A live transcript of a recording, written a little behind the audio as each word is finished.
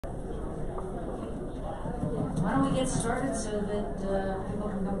Why don't we get started so that people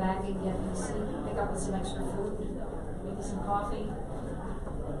can come back and get a seat, pick up with some extra food, maybe some coffee.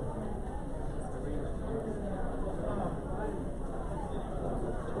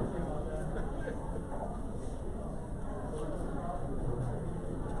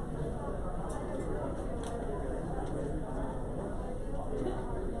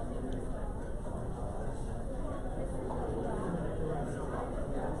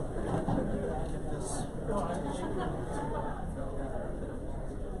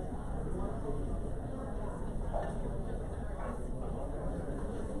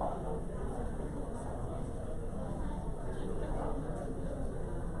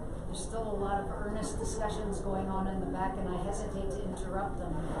 Discussions going on in the back, and I hesitate to interrupt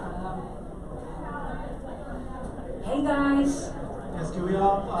them. Hey guys! Yes, can we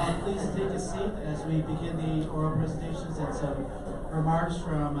all please take a seat as we begin the oral presentations and some remarks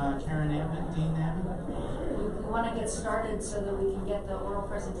from Karen Antman, Dean Antman? We want to get started so that we can get the oral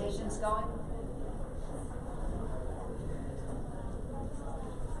presentations going.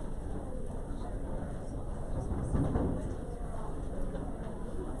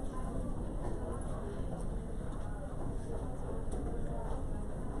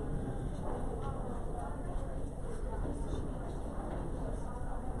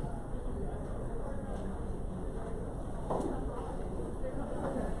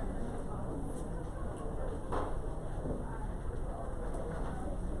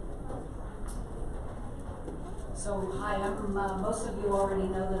 So, hi, most of you already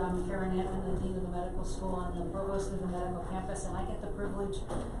know that I'm Karen Antman, the Dean of the Medical School and the Provost of the Medical Campus, and I get the privilege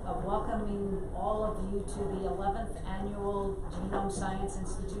of welcoming all of you to the 11th Annual Genome Science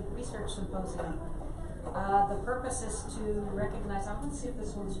Institute Research Symposium. The purpose is to recognize, I'm going to see if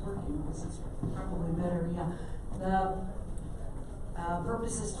this one's working, this is probably better, yeah. The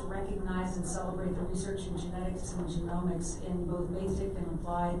purpose is to recognize and celebrate the research in genetics and genomics in both basic and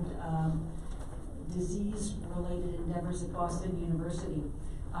applied disease-related endeavors at Boston University.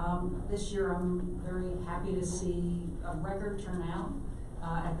 This year I'm very happy to see a record turnout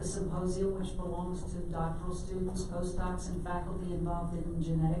at the symposium, which belongs to doctoral students, postdocs, and faculty involved in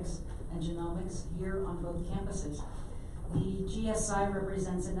genetics and genomics here on both campuses. The GSI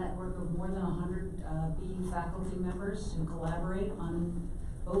represents a network of more than 100 BU faculty members who collaborate on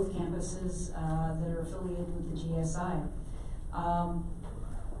both campuses that are affiliated with the GSI.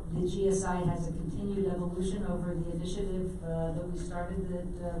 The GSI has a continued evolution over the initiative that we started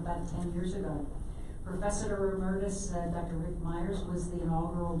about 10 years ago. Professor Emeritus Dr. Rick Myers was the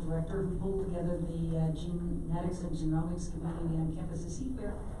inaugural director who pulled together the genetics and genomics community on campus. Is he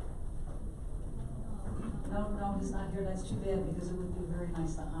here? No, he's not here. That's too bad because it would be very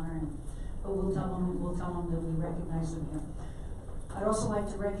nice to honor him. But we'll tell him that we recognize him here. I'd also like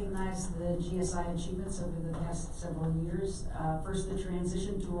to recognize the GSI achievements over the past several years. First, the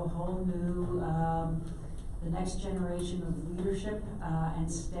transition to a whole new, the next generation of leadership and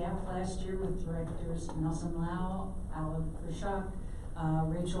staff last year with directors Nelson Lau, Alec Krishak,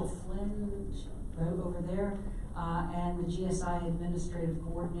 Rachel Flynn, right over there, and the GSI administrative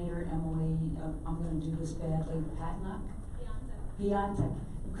coordinator, Emily, I'm going to do this badly, Patnock? Biontek.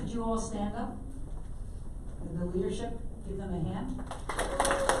 Could you all stand up? The leadership? Give them a hand.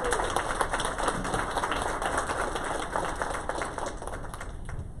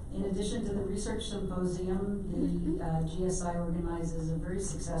 In addition to the research symposium, the GSI organizes a very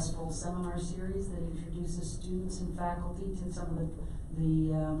successful seminar series that introduces students and faculty to some of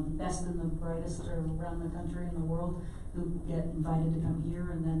the best and the brightest around the country and the world who get invited to come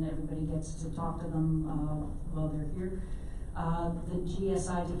here, and then everybody gets to talk to them while they're here. The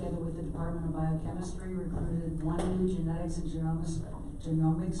GSI, together with the Department of Biochemistry, recruited one new genetics and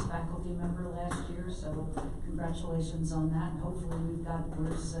genomics faculty member last year, so congratulations on that. And hopefully we've got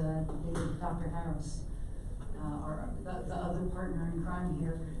Dr. Harris, the other partner in crime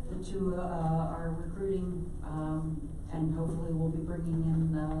here. The two are recruiting, and hopefully we'll be bringing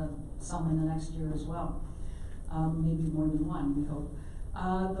in some in the next year as well. Maybe more than one, we hope.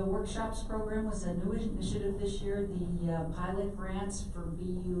 The workshops program was a new initiative this year. The pilot grants for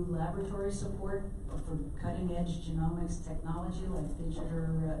BU laboratory support for cutting-edge genomics technology like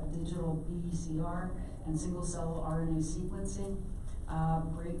digital PCR and single-cell RNA sequencing.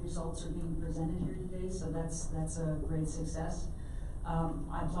 Great results are being presented here today, so that's a great success.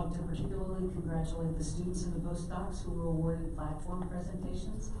 I'd like to particularly congratulate the students and the postdocs who were awarded platform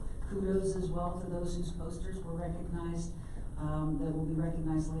presentations. Kudos as well to those whose posters were recognized. That will be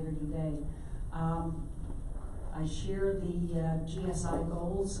recognized later today. I share the GSI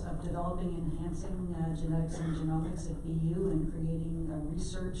goals of developing and enhancing genetics and genomics at BU and creating a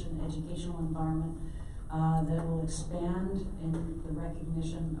research and educational environment that will expand in the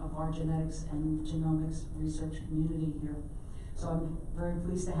recognition of our genetics and genomics research community here. So I'm very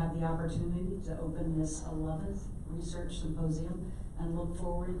pleased to have the opportunity to open this 11th research symposium and look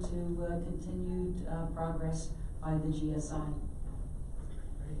forward to continued progress by the GSI.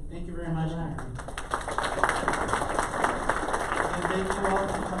 Great. Thank you very much, Mary. And thank you all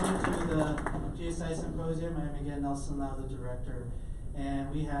for coming to the GSI Symposium. I'm again Nelson Lau, the director. And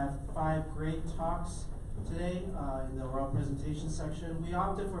we have 5 great talks today in the oral presentation section. We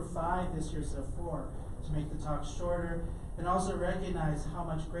opted for 5 this year instead of 4 to make the talks shorter, and also recognize how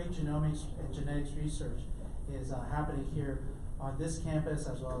much great genomics and genetics research is happening here on this campus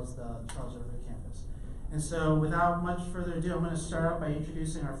as well as the Charles River campus. And so without much further ado, I'm going to start out by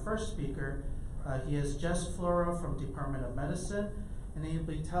introducing our first speaker. He is Jess Floro from Department of Medicine, and he'll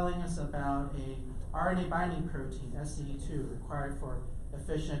be telling us about a RNA-binding protein, SDE2, required for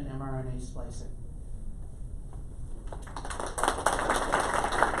efficient mRNA splicing.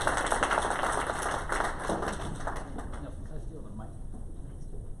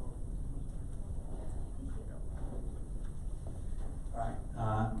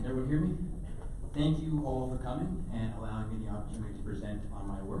 Can everyone hear me? Thank you all for coming and allowing me the opportunity to present on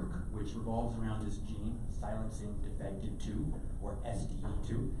my work, which revolves around this gene, silencing defective 2, or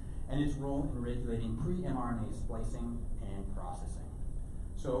SDE2, and its role in regulating pre-mRNA splicing and processing.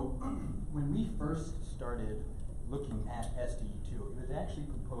 So when we first started looking at SDE2, it was actually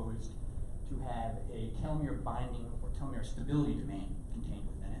proposed to have a telomere binding or telomere stability domain contained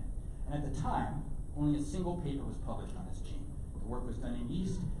within it. And at the time, only a single paper was published on this gene. The work was done in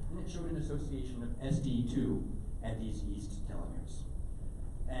yeast, and it showed an association of SDE2 at these yeast telomeres.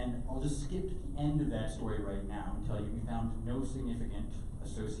 And I'll just skip to the end of that story right now and tell you we found no significant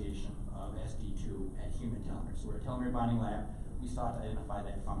association of SDE2 at human telomeres. So we're a telomere binding lab. We sought to identify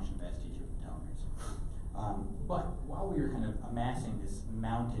that function of SDE2 in telomeres. But while we were kind of amassing this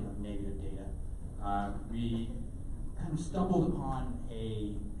mountain of negative data, we kind of stumbled upon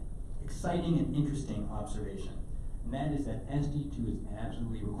a exciting and interesting observation. And that is that SDE2 is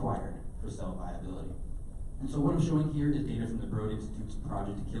absolutely required for cell viability. And so what I'm showing here is data from the Broad Institute's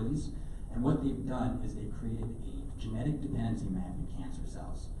Project Achilles. And what they've done is they've created a genetic dependency map in cancer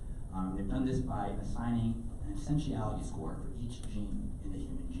cells. They've done this by assigning an essentiality score for each gene in the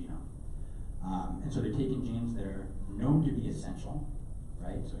human genome. And so they're taking genes that are known to be essential,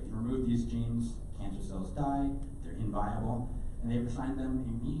 right? So if you remove these genes, cancer cells die, they're inviable. And they've assigned them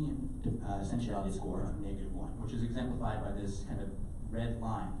a median essentiality score of -1, which is exemplified by this kind of red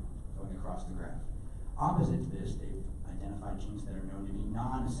line going across the graph. Opposite to this, they've identified genes that are known to be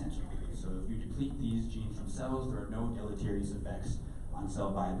non-essential. So if you deplete these genes from cells, there are no deleterious effects on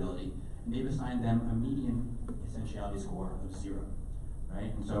cell viability. And they've assigned them a median essentiality score of 0,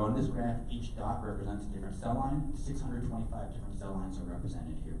 right? And so on this graph, each dot represents a different cell line. 625 different cell lines are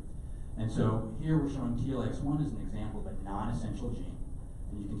represented here. And so here we're showing TLX1 as an example of a non-essential gene.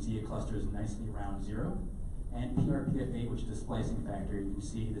 And you can see it clusters nicely around 0. And PRPF8, which is the splicing factor, you can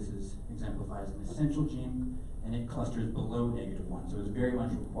see this is exemplified as an essential gene, and it clusters below -1. So it's very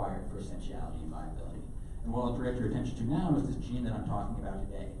much required for essentiality and viability. And what I'll direct your attention to now is this gene that I'm talking about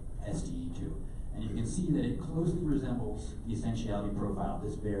today, SDE2. And you can see that it closely resembles the essentiality profile of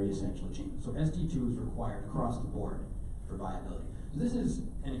this very essential gene. So SDE2 is required across the board for viability. So this is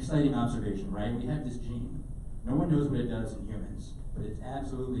an exciting observation, right? We have this gene. No one knows what it does in humans, but it's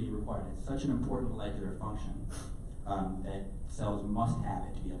absolutely required. It's such an important molecular function that cells must have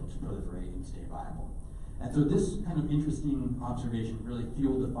it to be able to proliferate and stay viable. And so this kind of interesting observation really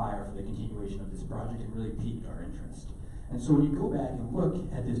fueled the fire for the continuation of this project and really piqued our interest. And so when you go back and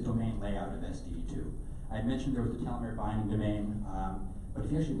look at this domain layout of SDE2, I mentioned there was the telomere binding domain, but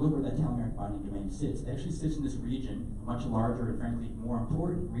if you actually look where that telomere binding domain sits, it actually sits in this region, a much larger and frankly more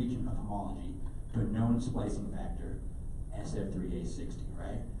important region of homology to a known splicing factor, SF3A60,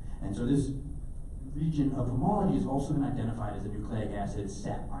 right? And so this region of homology is also been identified as a nucleic acid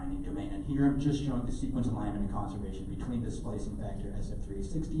SAP binding domain. And here I'm just showing the sequence alignment and conservation between the splicing factor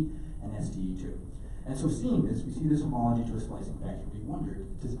SF3A60 and SDE2. And so seeing this, we see this homology to a splicing factor. We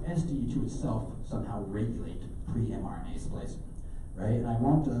wondered, does SDE2 itself somehow regulate pre-mRNA splicing? Right, and I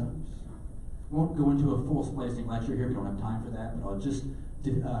won't go into a full splicing lecture here. We don't have time for that, but I'll just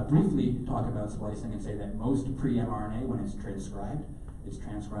briefly talk about splicing and say that most pre-mRNA, when it's transcribed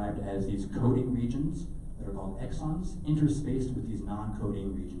as these coding regions that are called exons, interspaced with these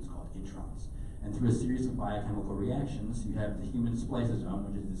non-coding regions called introns. And through a series of biochemical reactions, you have the human spliceosome,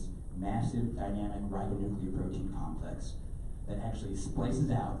 which is this massive dynamic ribonucleoprotein complex that actually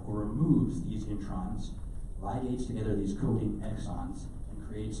splices out or removes these introns, ligates together these coding exons, and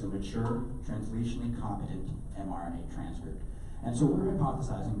creates a mature, translationally competent mRNA transcript. And so we're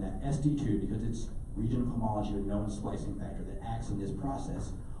hypothesizing that SD2, because its region of homology, a known splicing factor that acts in this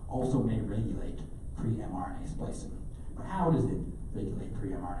process, also may regulate pre-mRNA splicing. But how does it regulate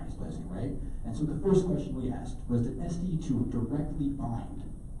pre-mRNA splicing, right? And so the first question we asked was, did SD2 directly bind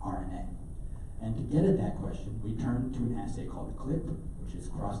RNA? And to get at that question, we turned to an assay called CLIP, which is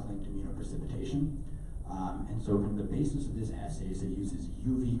cross-linked immunoprecipitation. And so the basis of this assay is it uses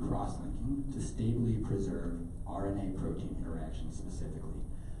UV cross-linking to stably preserve RNA-protein interactions specifically.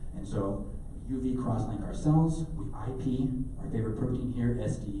 And so UV cross-link our cells, we IP our favorite protein here,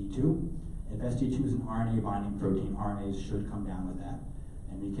 SDE2. If SDE2 is an RNA-binding protein, RNAs should come down with that.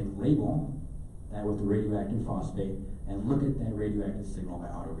 And we can label that with the radioactive phosphate and look at that radioactive signal by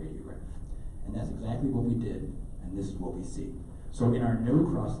autoradiograph. And that's exactly what we did, and this is what we see. So in our no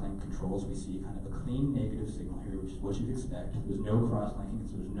cross-link controls, we see kind of a clean negative signal here, which is what you'd expect. There's no cross-linking,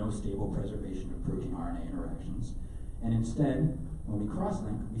 so there's no stable preservation of protein-RNA interactions. And instead, when we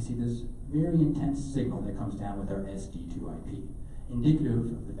cross-link, we see this very intense signal that comes down with our SD2IP,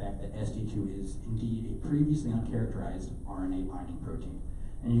 indicative of the fact that SD2 is indeed a previously uncharacterized RNA-binding protein.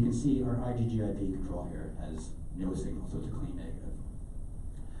 And you can see our IgG-IP control here has no signal, so it's a clean negative.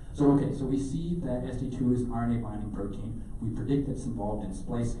 So okay, so we see that SD2 is an RNA-binding protein. We predict that it's involved in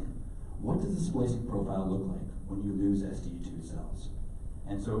splicing. What does the splicing profile look like when you lose SD2 cells?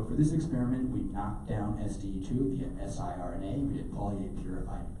 And so for this experiment, we knocked down SDE2 via siRNA. We did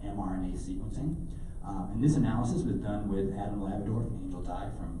poly-A-purified mRNA sequencing. And this analysis was done with Adam Labrador and Angel Dye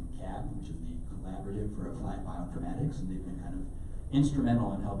from CAB, which is the Collaborative for Applied Bioinformatics, and they've been kind of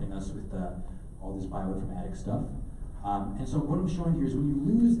instrumental in helping us with all this bioinformatics stuff. And so what I'm showing here is when you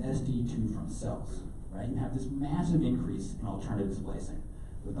lose SD2 from cells, right, you have this massive increase in alternative splicing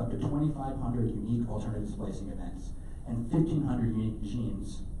with up to 2,500 unique alternative splicing events and 1,500 unique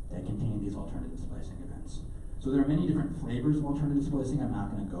genes that contain these alternative splicing events. So there are many different flavors of alternative splicing. I'm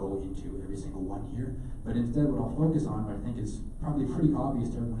not going to go into every single one here, but instead what I'll focus on, what I think is probably pretty obvious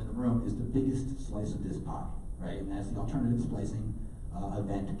to everyone in the room, is the biggest slice of this pie, right? And that's the alternative splicing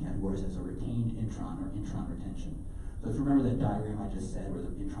event categorized as a retained intron or intron retention. So if you remember that diagram I just said where the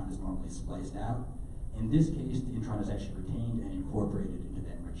intron is normally spliced out, in this case the intron is actually retained and incorporated into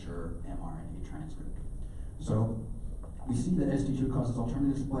that mature mRNA transcript. So we see that SD2 causes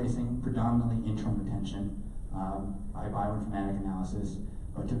alternative splicing, predominantly intron retention by bioinformatic analysis.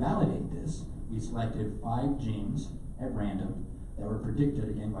 But to validate this, we selected 5 genes at random that were predicted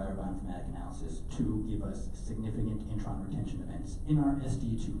again by our bioinformatic analysis to give us significant intron retention events in our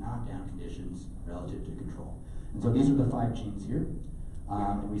SD2 knockdown conditions relative to control. And so these are the 5 genes here,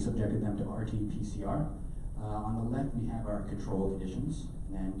 and we subjected them to RT-PCR. On the left, we have our control conditions,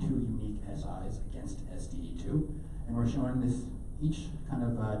 and then 2 unique SIs against SDE2. And we're showing this, each kind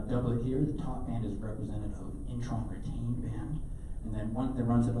of doublet here. The top band is representative of an intron retained band, and then one that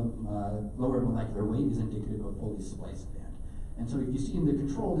runs at a lower molecular weight is indicative of a fully spliced band. And so you see in the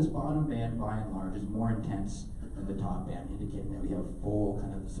control, this bottom band, by and large, is more intense than the top band, indicating that we have full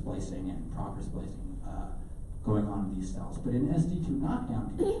kind of splicing and proper splicing going on in these cells. But in SD2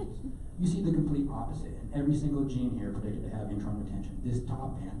 knockdown conditions, you see the complete opposite. And every single gene here predicted to have intron retention. This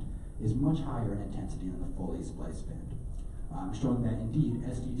top band is much higher in intensity than the fully spliced band, showing that indeed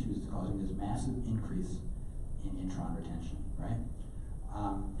SD2 is causing this massive increase in intron retention, right?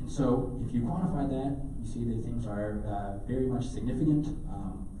 And so if you quantify that, you see that things are very much significant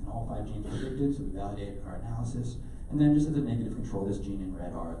in all 5 genes predicted, so we validated our analysis. And then just as a negative control, this gene in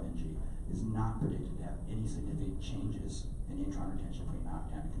red, RFNG, is not predicted to have any significant changes in intron retention between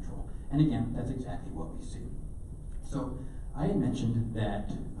knockdown and control. And again, that's exactly what we see. So I had mentioned that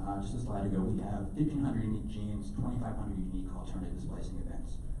just a slide ago, we have 1,500 unique genes, 2,500 unique alternative splicing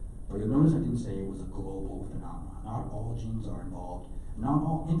events. But you'll notice I didn't say it was a global phenomenon. Not all genes are involved. Not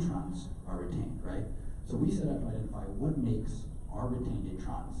all introns are retained, right? So we set out to identify what makes our retained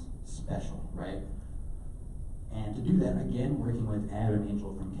introns special, right? And to do that, again, working with Adam and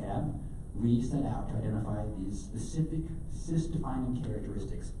Angel from CAB, we set out to identify these specific cis-defining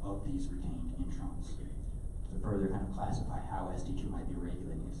characteristics of these retained introns to further kind of classify how SD2 might be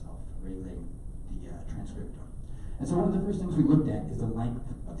regulating itself, regulating the transcriptome. And so one of the first things we looked at is the length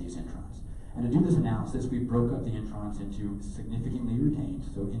of these introns. And to do this analysis, we broke up the introns into significantly retained,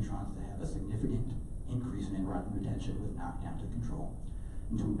 so introns that have a significant increase in intron retention with knockdown to control,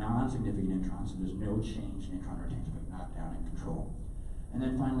 into non-significant introns, so there's no change in intron retention with knockdown and control. And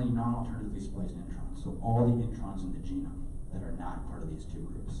then finally, non-alternatively spliced introns, so all the introns in the genome that are not part of these 2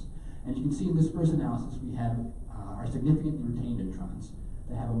 groups. And you can see in this first analysis, we have our significantly retained introns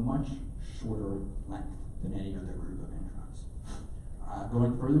that have a much shorter length than any other group of introns.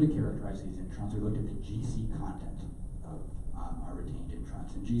 Going further to characterize these introns, we looked at the GC content of our retained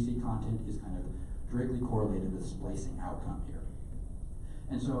introns. And GC content is kind of directly correlated with splicing outcome here.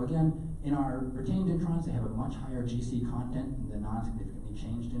 And so again, in our retained introns, they have a much higher GC content than the non-significantly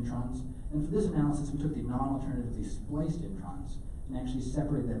changed introns. And for this analysis, we took the non-alternatively spliced introns and actually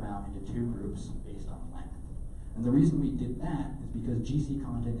separated them out into two groups based on length. And the reason we did that is because GC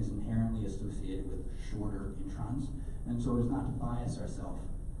content is inherently associated with shorter introns. And so as not to bias ourselves,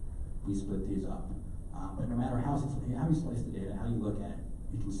 we split these up. But no matter how you slice the data, how you look at it,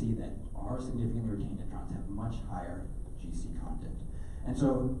 you can see that our significantly retained introns have much higher GC content. And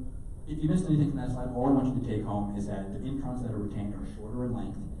so if you missed anything from that slide, all I want you to take home is that the introns that are retained are shorter in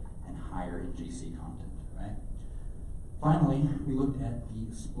length and higher in GC content, right? Finally, we looked at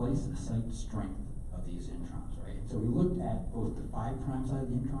the splice site strength of these introns, right? So we looked at both the 5' side of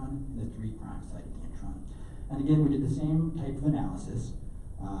the intron and the 3' side of the intron. And again, we did the same type of analysis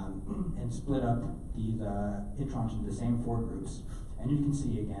and split up these introns into the same 4 groups. And you can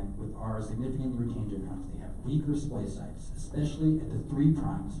see again, with our significantly retained introns, they have weaker splice sites, especially at the 3'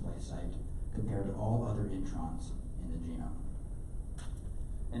 splice site, compared to all other introns in the genome.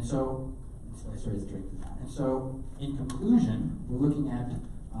 And so, and so, in conclusion, we're looking at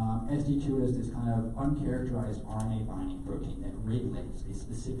SD2 as this kind of uncharacterized RNA binding protein that regulates a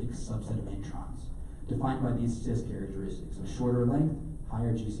specific subset of introns, defined by these cis characteristics of shorter length,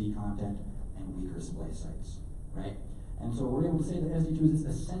 higher GC content, and weaker splice sites, right? And so we're able to say that SD2 is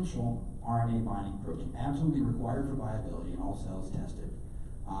this essential RNA binding protein, absolutely required for viability in all cells tested.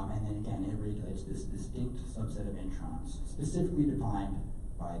 And then again, it regulates this distinct subset of introns, specifically defined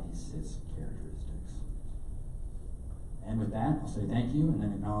by these cis characteristics. And with that, I'll say thank you and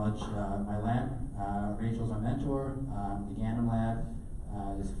then acknowledge my lab. Rachel's my mentor, the Gagnon lab,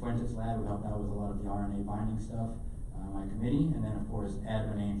 this Fuentes lab who helped out with a lot of the RNA binding stuff, my committee, and then of course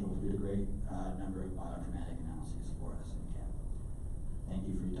Admin Angel who did a great number of bioinformatic analyses for us in camp. Thank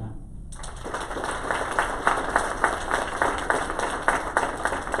you for your time.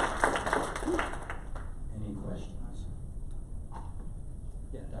 Any questions?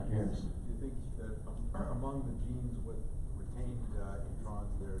 Yeah, Dr. Harris. Do you think that among the genes with retained introns,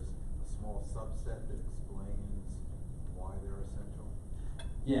 there's a small subset that explains why they're essential?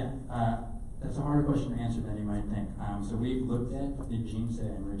 Yeah, that's a harder question to answer than you might think. So we've looked at the gene set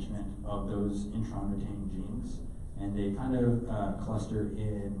enrichment of those intron-retained genes, and they kind of cluster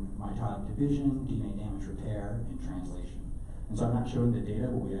in mitotic division, DNA damage repair, and translation. And so I'm not showing the data,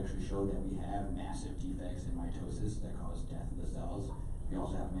 but we actually show that we have massive defects in mitosis that cause death of the cells. We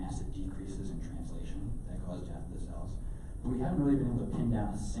also have massive decreases in translation that cause death of the cells. But we haven't really been able to pin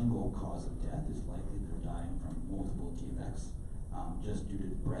down a single cause of death. It's likely they're dying from multiple defects, just due to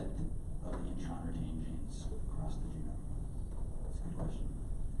the breadth of the intron-retained genes across the genome. That's a good question.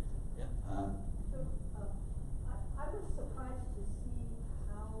 Yeah. I was surprised to see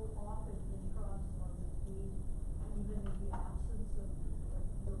how often introns are retained, even in the absence of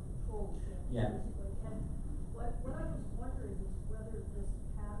your control. Yeah. And what I was wondering is whether this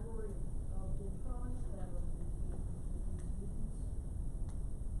category of introns that are retained in these mutants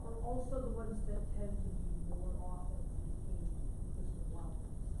are also the ones that tend to be more often retained because of wild.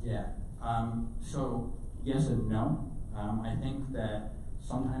 Yeah. So yes and no. I think that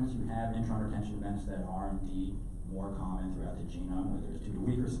sometimes you have intron retention events that are indeed more common throughout the genome, whether it's due to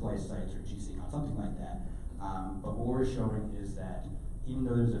weaker splice sites or GC, something like that. But what we're showing is that even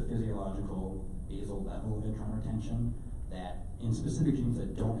though there's a physiological basal level of intron retention, that in specific genes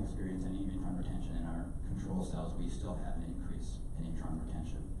that don't experience any intron retention in our control cells, we still have an increase in intron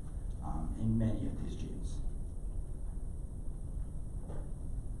retention in many of these genes.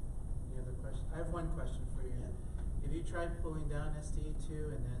 Any other questions? I have one question for you. Yeah. Have you tried pulling down SD2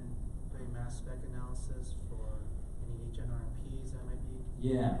 and then doing mass spec analysis for any hnRNPs that might be?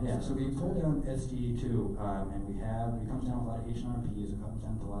 Yeah. So we pulled down SD2, and it comes down with a lot of hnRNPs, it comes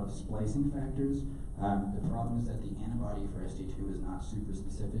down with a lot of splicing factors. The problem is that the antibody for SD2 is not super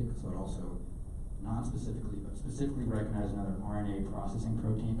specific, so it also non-specifically, but specifically recognizes another RNA processing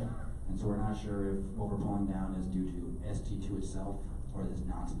protein. And so we're not sure if what we're pulling down is due to SD2 itself or this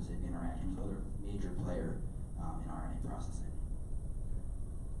non-specific interaction with other major player in RNA processing.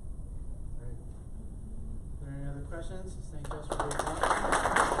 Great. Are there any other questions? Thank you, Jess, for your talk.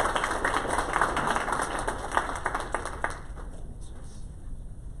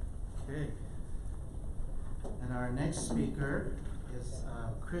 Okay. And our next speaker is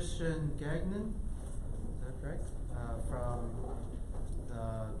Christian Gagnon. Is that correct? From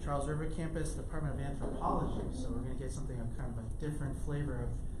the Charles River Campus Department of Anthropology. So we're going to get something of kind of a different flavor of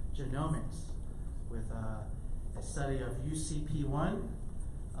genomics with a study of UCP1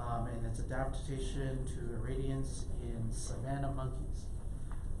 and its adaptation to irradiance in Savanna monkeys.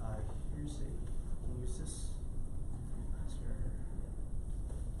 Here's a, can you use this? That's your,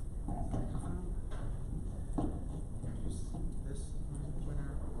 use this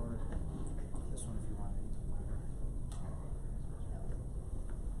pointer or this one if you want it.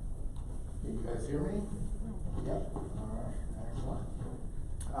 Can you guys hear me? Yep. All right. Excellent.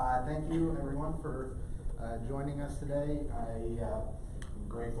 Thank you, everyone, for joining us today. I'm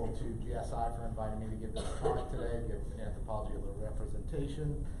grateful to GSI for inviting me to give this talk today, give anthropology a little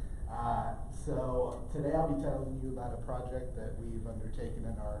representation. So today I'll be telling you about a project that we've undertaken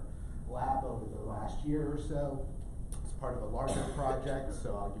in our lab over the last year or so. It's part of a larger project,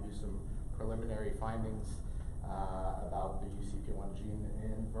 so I'll give you some preliminary findings about the UCP1 gene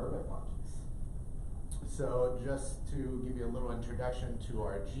in vervet monkeys. So just to give you a little introduction to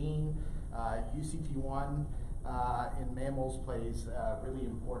our gene, UCP1 in mammals plays a really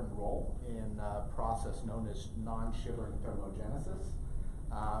important role in a process known as non-shivering thermogenesis.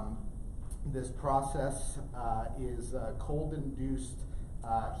 This process is cold-induced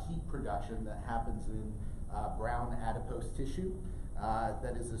heat production that happens in brown adipose tissue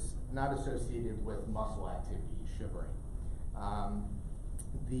that is not associated with muscle activity, shivering.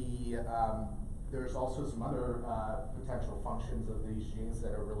 There's also some other potential functions of these genes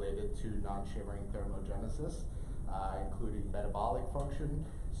that are related to non-shivering thermogenesis, including metabolic function.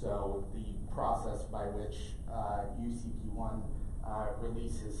 So the process by which UCP1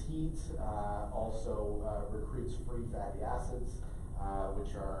 releases heat also recruits free fatty acids,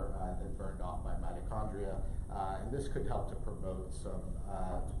 which are then burned off by mitochondria. And this could help to promote some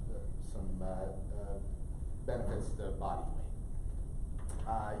benefits to body weight.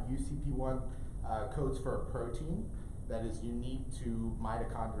 UCP1 codes for a protein that is unique to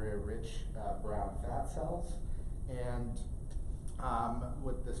mitochondria-rich brown fat cells. And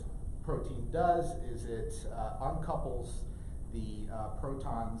what this protein does is it uncouples the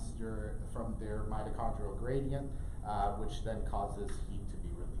protons from their mitochondrial gradient, which then causes heat to be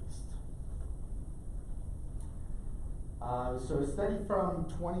released. So a study from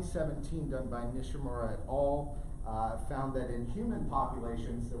 2017 done by Nishimura et al. Found that in human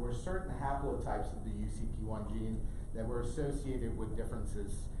populations there were certain haplotypes of the UCP1 gene that were associated with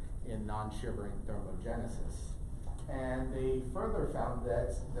differences in non-shivering thermogenesis. And they further found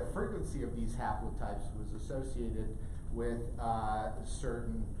that the frequency of these haplotypes was associated with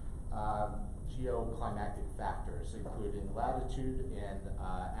certain geoclimactic factors, including latitude and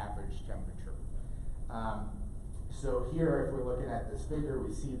average temperature. So here, if we're looking at this figure,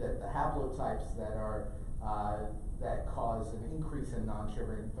 we see that the haplotypes that are that cause an increase in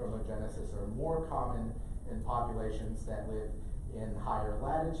non-shivering thermogenesis are more common in populations that live in higher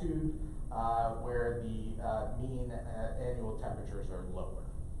latitude, where the mean annual temperatures are lower.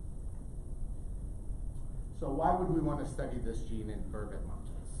 So why would we want to study this gene in vervet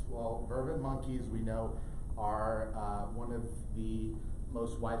monkeys? Well, vervet monkeys, we know, are one of the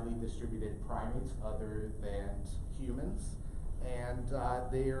most widely distributed primates other than humans. And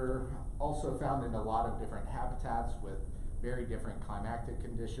they are also found in a lot of different habitats with very different climatic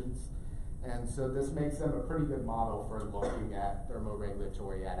conditions. And so this makes them a pretty good model for looking at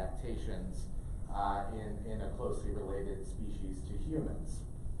thermoregulatory adaptations in a closely related species to humans.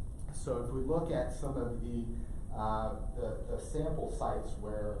 So if we look at some of the sample sites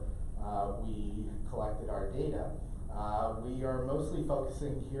where we collected our data, we are mostly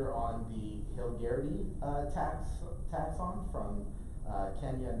focusing here on the Hilgerdi taxon from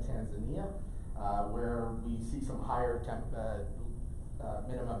Kenya and Tanzania, where we see some higher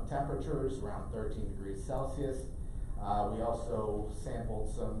minimum temperatures, around 13 degrees Celsius. We also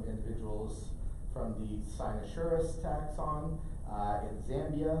sampled some individuals from the Cynosurus taxon in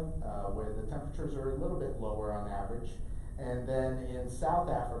Zambia, where the temperatures are a little bit lower on average. And then in South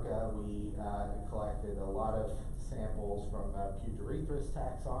Africa, we collected a lot of samples from Pugerethris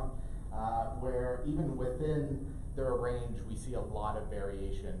taxon, where even within their range, we see a lot of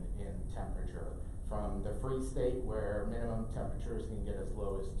variation in temperature. From the free state, where minimum temperatures can get as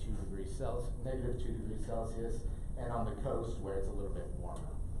low as -2 degrees Celsius, and on the coast, where it's a little bit warmer.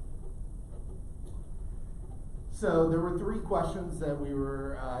 So there were three questions that we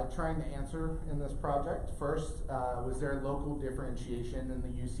were trying to answer in this project. First, was there local differentiation in the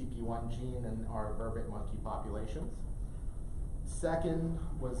UCP1 gene in our vervet monkey populations? Second,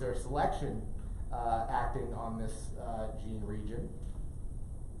 was there selection acting on this gene region?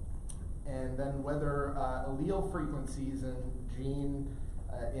 And then whether allele frequencies in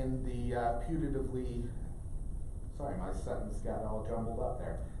the putatively sorry, my sentence got all jumbled up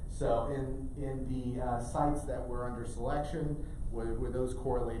there. So in the sites that were under selection, were those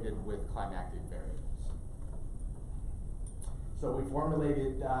correlated with climactic variables. So we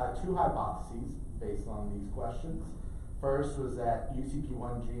formulated 2 hypotheses based on these questions. First was that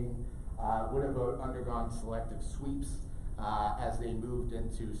UCP1 gene would have undergone selective sweeps as they moved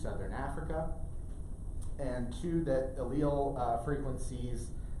into southern Africa. And 2, that allele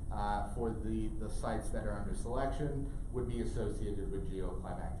frequencies for the sites that are under selection would be associated with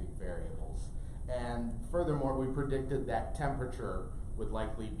geoclimactic variables. And furthermore, we predicted that temperature would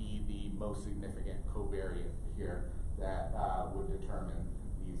likely be the most significant covariate here that would determine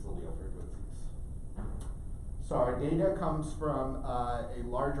these allele frequencies. So our data comes from a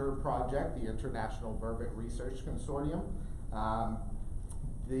larger project, the International Vervet Research Consortium.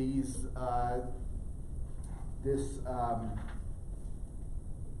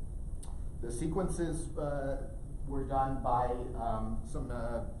 The sequences were done by some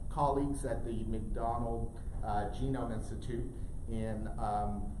colleagues at the McDonald Genome Institute in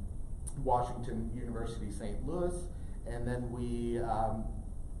Washington University, St. Louis, and then we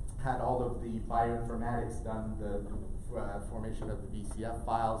had all of the bioinformatics done, the formation of the VCF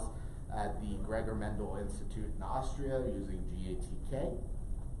files at the Gregor Mendel Institute in Austria using GATK.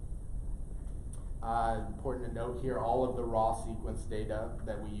 Important to note here, all of the raw sequence data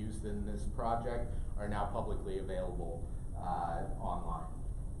that we used in this project are now publicly available online.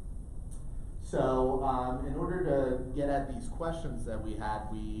 So in order to get at these questions that we had,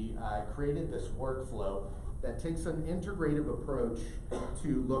 we created this workflow that takes an integrative approach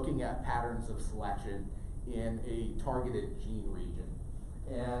to looking at patterns of selection in a targeted gene region.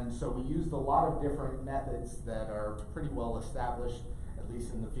 And so we used a lot of different methods that are pretty well established, at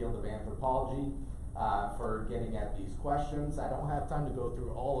least in the field of anthropology, for getting at these questions. I don't have time to go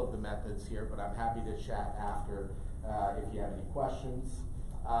through all of the methods here, but I'm happy to chat after if you have any questions.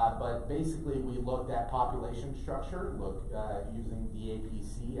 But basically, we looked at population structure, using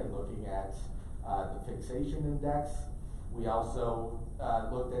DAPC and looking at the fixation index. We also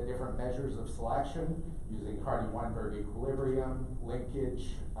looked at different measures of selection using Hardy-Weinberg equilibrium,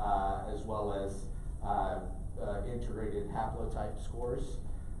 linkage, as well as integrated haplotype scores.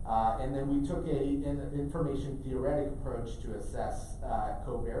 And then we took an information theoretic approach to assess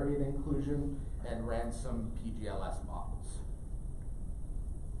covariate inclusion and ran some PGLS models.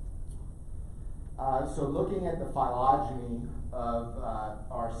 So looking at the phylogeny of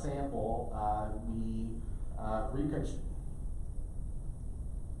our sample, we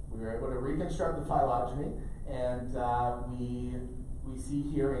were able to reconstruct the phylogeny, and we see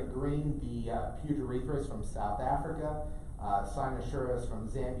here in green the Pudorethris from South Africa, Cynosurus from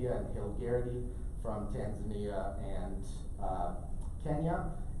Zambia, and Hilgerdi from Tanzania and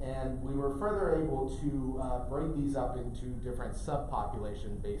Kenya. And we were further able to break these up into different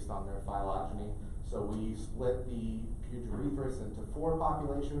subpopulations based on their phylogeny. So we split the Pudorethris into 4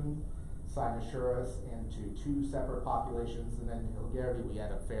 populations, Cynosurus into 2 separate populations, and then Hilgerdi we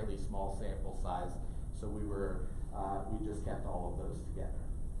had a fairly small sample size, so we just kept all of those together.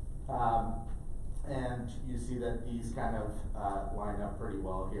 And you see that these kind of line up pretty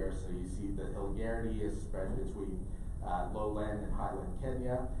well here. So you see the Hilgerdi is spread between lowland and highland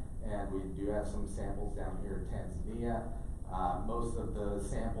Kenya, and we do have some samples down here in Tanzania. Most of the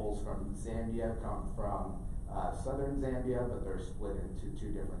samples from Zambia come from southern Zambia, but they're split into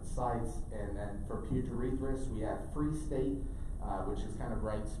 2 different sites. And then for Pudorethris, we have Free State, which is kind of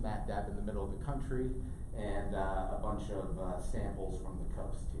right smack dab in the middle of the country, and a bunch of samples from the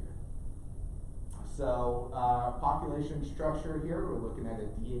coast here. So population structure here, we're looking at a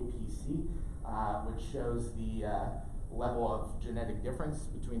DAPC, which shows the level of genetic difference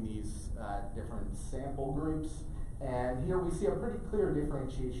between these different sample groups. And here we see a pretty clear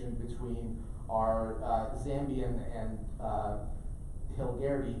differentiation between our Zambian and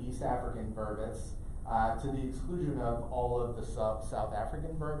Hilgerdi East African vervets to the exclusion of all of the South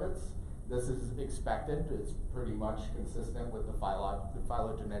African vervets. This is expected. It's pretty much consistent with the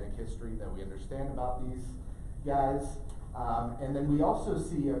phylogenetic history that we understand about these guys. And then we also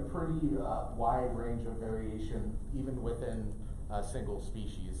see a pretty wide range of variation even within a single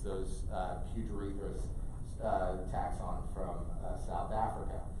species, those Pudorethris taxon from South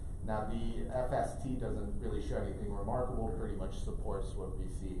Africa. Now the FST doesn't really show anything remarkable, pretty much supports what we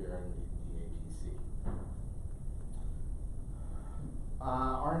see here in the APC.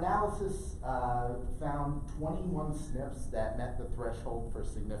 Our analysis found 21 SNPs that met the threshold for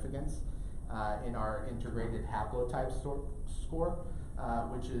significance in our integrated haplotype score,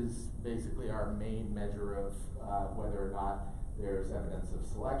 which is basically our main measure of whether or not there's evidence of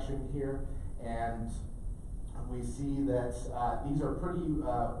selection here. And we see that these are pretty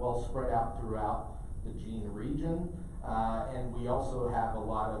well spread out throughout the gene region, and we also have a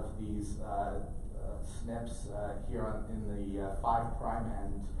lot of these SNPs here in the 5'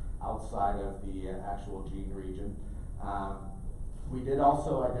 end outside of the actual gene region. We did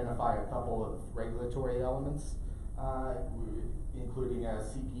also identify a couple of regulatory elements, including a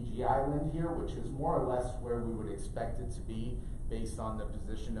CPG island here, which is more or less where we would expect it to be based on the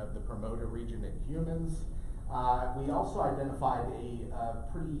position of the promoter region in humans. We also identified a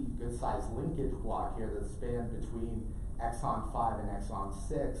pretty good sized linkage block here that spanned between exon 5 and exon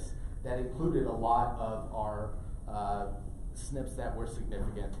 6 that included a lot of our SNPs that were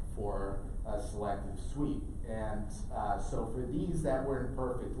significant for a selective sweep. And so for these that were in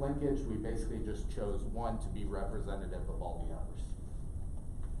perfect linkage, we basically just chose one to be representative of all the others.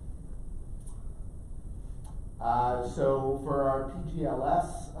 So for our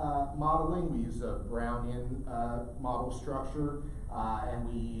PGLS modeling, we used a Brownian model structure, and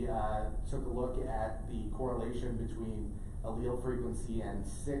we took a look at the correlation between allele frequency and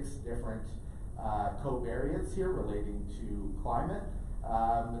 6 different covariates here relating to climate,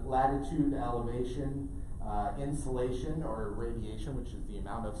 latitude, elevation, insolation or radiation, which is the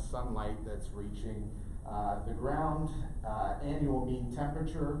amount of sunlight that's reaching the ground, annual mean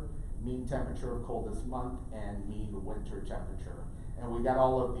temperature of coldest month, and mean winter temperature. And we got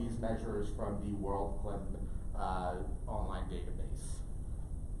all of these measures from the World CLIP online database.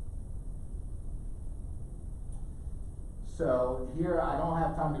 So here, I don't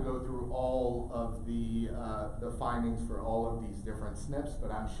have time to go through all of the findings for all of these different SNPs,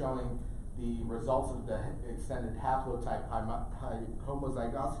 but I'm showing the results of the extended haplotype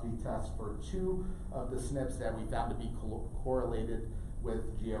homozygosity test for 2 of the SNPs that we found to be correlated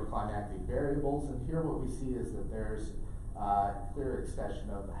with geoclimactic variables. And here what we see is that there's clear expression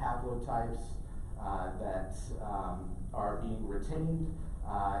of haplotypes that are being retained,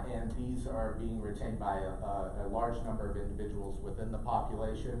 and these are being retained by a large number of individuals within the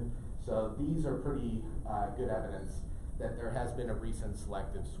population. So these are pretty good evidence that there has been a recent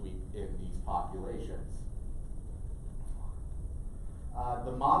selective sweep in these populations.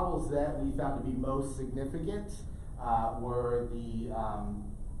 The models that we found to be most significant were the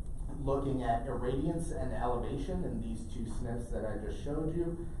looking at irradiance and elevation in these 2 SNPs that I just showed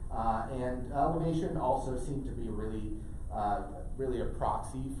you. And elevation also seemed to be really a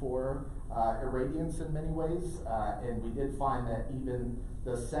proxy for irradiance in many ways. And we did find that even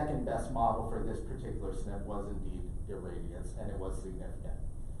the second best model for this particular SNP was indeed irradiance, and it was significant.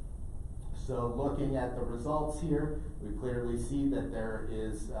 So looking at the results here, we clearly see that there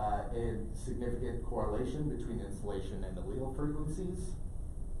is a significant correlation between insolation and allele frequencies,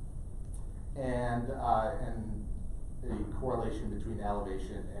 and a correlation between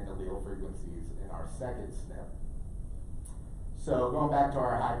elevation and allele frequencies in our second SNP. So going back to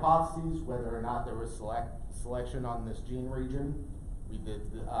our hypotheses, whether or not there was selection on this gene region, we did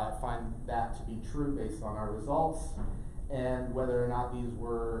find that to be true based on our results. And whether or not these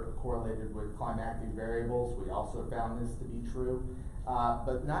were correlated with climactic variables, we also found this to be true,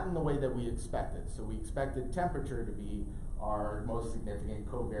 but not in the way that we expected. So we expected temperature to be our most significant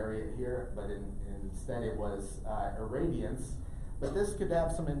covariate here, but instead it was irradiance. But this could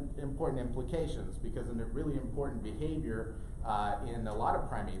have some important implications, because in a really important behavior in a lot of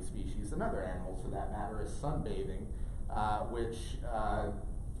primate species, and other animals for that matter, is sunbathing,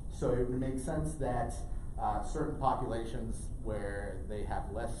 so it would make sense that certain populations where they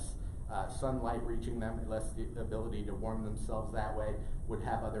have less sunlight reaching them, less the ability to warm themselves that way, would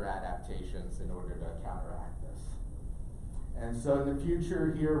have other adaptations in order to counteract this. And so in the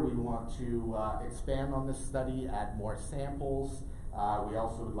future here, we want to expand on this study, add more samples. We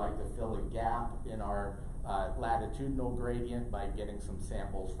also would like to fill a gap in our latitudinal gradient by getting some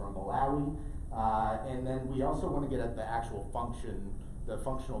samples from Malawi. And then we also want to get at the actual function, the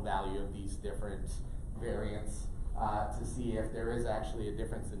functional value of these different variants to see if there is actually a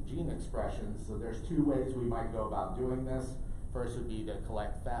difference in gene expression. So there's 2 ways we might go about doing this. First would be to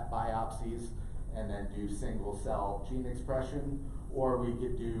collect fat biopsies and then do single cell gene expression, or we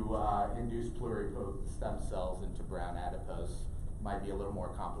could do induced pluripotent stem cells into brown adipose. Might be a little more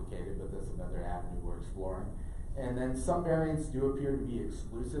complicated, but that's another avenue we're exploring. And then some variants do appear to be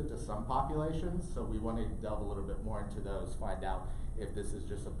exclusive to some populations, so we want to delve a little bit more into those, find out if this is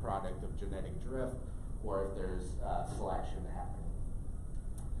just a product of genetic drift or if there's selection happening.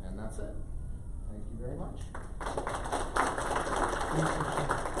 And that's it. Thank you very much.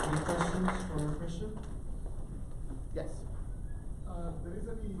 Any questions for Christian? Yes. There is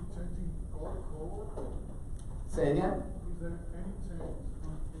any change in color? Say again? Is there any change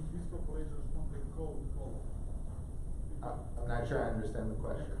in these populations on the cold color? I'm not sure I understand the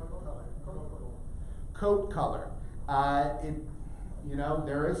question. Coat color. Coat color.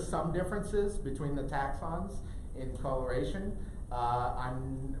 There is some differences between the taxons in coloration.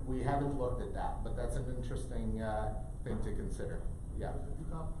 We haven't looked at that, but that's an interesting thing to consider. Yeah. If you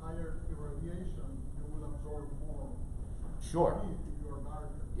have higher irradiation, you will absorb more. Sure. If you are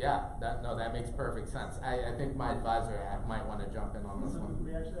darker. Yeah, that makes perfect sense. I think my advisor might want to jump in on this one.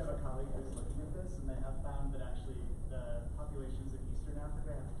 We actually have a colleague who's looking at this, and they have found that actually the populations in Eastern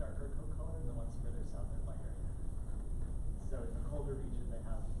Africa have darker coat color, and the ones further south are lighter. So in the colder region, they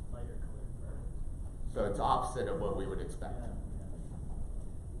have lighter colored fur. So it's opposite of what we would expect. Yeah.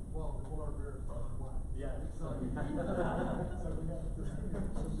 Well, the polar bears are black. Yeah. So the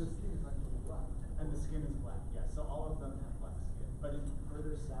skin is actually black. And the skin is black, yeah. So all of them have black skin. But in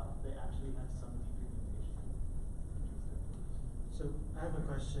further south, they actually have some depigmentation. So I have a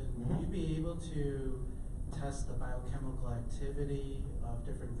question. Will you be able to test the biochemical activity of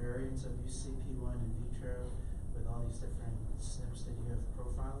different variants of UCP1 in vitro with all these different SNPs that you have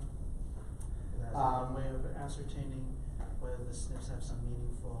profiled? That's one way of ascertaining whether the SNPs have some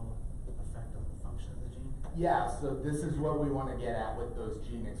meaningful effect on the function of the gene? Yeah, so this is what we want to get at with those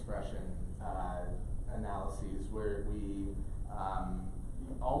gene expression analyses, where we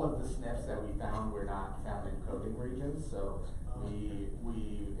all of the SNPs that we found were not found in coding regions, so we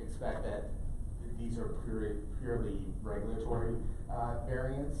expect that these are purely regulatory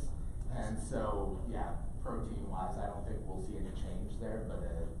variants, and so yeah, protein-wise, I don't think we'll see any change there, but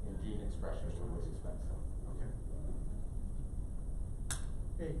in gene expression, we always expect so.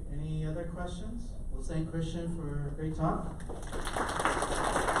 Okay, any other questions? We'll thank Christian for a great talk.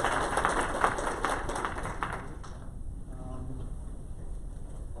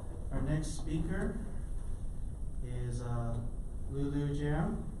 Our next speaker is Lulu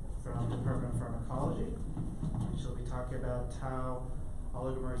Jiang from the Department of Pharmacology. She'll be talking about tau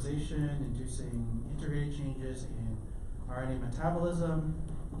oligomerization, inducing integrated changes in RNA metabolism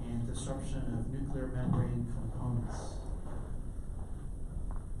and disruption of nuclear membrane components.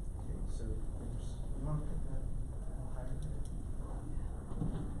 Okay, so you want to put that higher?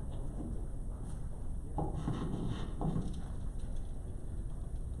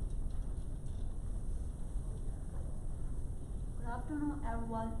 Good afternoon,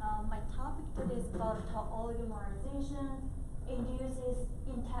 everyone. My topic today is about tau oligomerization, induces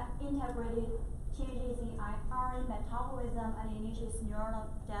integrated changes in RNA metabolism, and initiates neuronal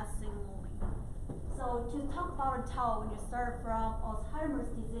death signaling. So to talk about tau, we start from Alzheimer's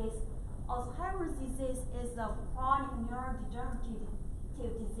disease. Alzheimer's disease is a chronic neurodegenerative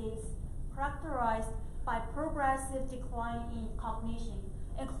disease characterized by progressive decline in cognition,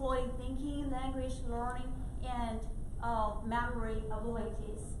 including thinking, language learning, and memory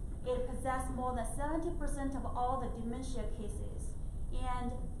abilities. It possesses more than 70% of all the dementia cases,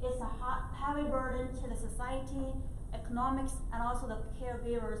 and it's a heavy burden to the society, economics, and also the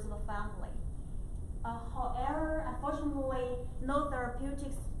caregivers of the family. However, unfortunately, no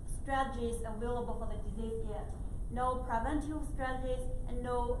therapeutic strategies available for the disease yet, no preventive strategies, and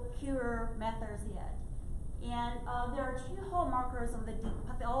no cure methods yet. And there are two hallmarkers of the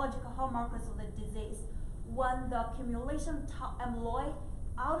pathological hallmarkers of the disease. One, the accumulation of tau amyloid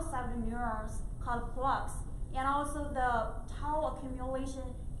outside the neurons called plaques, and also the tau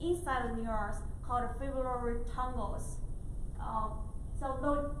accumulation inside the neurons called fibrillary tangles. So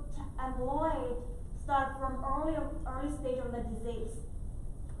those amyloid start from early stage of the disease.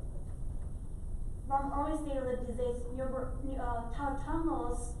 From early stage of the disease, tau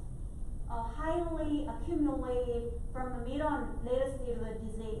tangles highly accumulated from the middle and later stage of the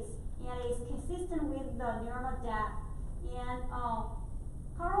disease, and is consistent with the neuronal death. And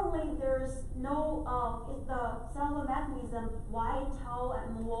currently, there's no the cellular mechanism why tau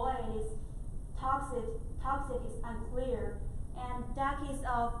amyloid is toxic is unclear, and decades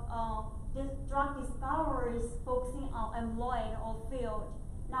of drug discoveries focusing on amyloid or failed.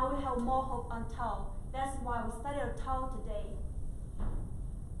 Now we have more hope on tau. That's why we study tau today.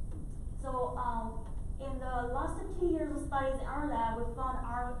 So in the last 2 years of studies in our lab, we found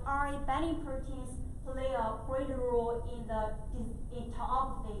RNA-binding proteins play a great role in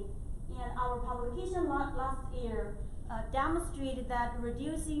tauopathy. And our publication last year demonstrated that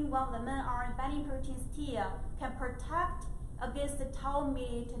reducing one of the main RNA-binding proteins, TIA, can protect against the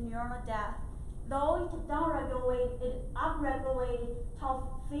tau-mediated neuronal death. Though it upregulated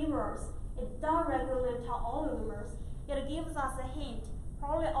tau fibers, it downregulated tau oligomers. It gives us a hint.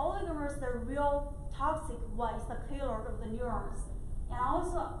 Probably oligomers, the real toxic one, is the killer of the neurons. And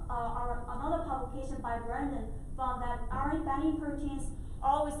also, another publication by Brandon found that RNA-binding proteins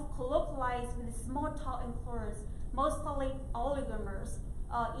always colocalize with small tau enclosures. mostly oligomers,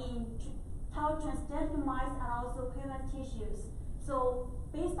 in tau transgenic mice and also human tissues. So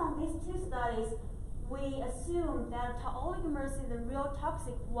based on these two studies, we assume that tau oligomers is the real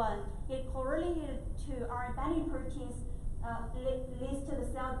toxic one. It correlated to RNA-binding proteins, leads to the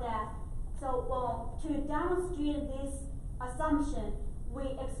cell death. So to demonstrate this assumption, we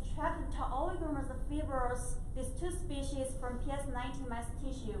extracted tau oligomers of fibrous, these two species, from PS19 mice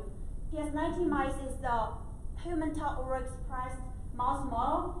tissue. PS19 mice is the human tau overexpressed mouse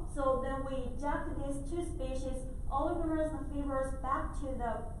model. So then we inject these two species, oligomers and fibrous, back to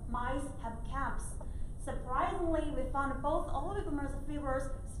the mice hippocampus. Surprisingly, we found both oligomers and fibrous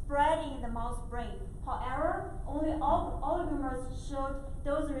spreading in the mouse brain. However, only oligomers showed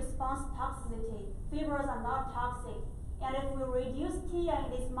dose response toxicity. Fibrous are not toxic. And if we reduce TI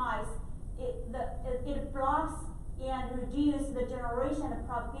in these mice, it blocks and reduces the generation and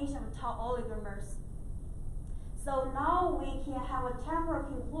propagation of tau oligomers. So now we can have a temporal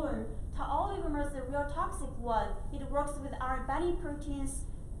conclusion. Tau oligomers is the real toxic one. It works with RNA-binding proteins,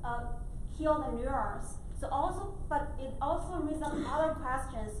 kill the neurons. But it also raises up other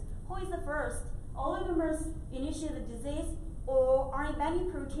questions. Who is the first? Oligomers initiate the disease, or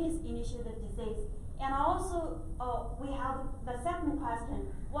RNA-binding proteins initiate the disease? And also, we have the second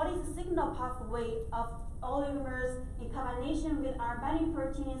question: what is the signal pathway of oligomers in combination with RNA-binding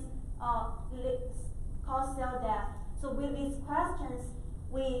proteins cause cell death? So with these questions,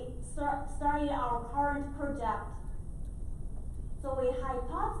 we started our current project. So we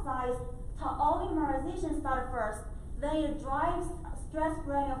hypothesized tau oligomerization started first, then it drives stress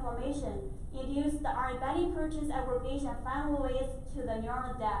granule formation, induces the RNA-binding proteins aggregation, finally leads to the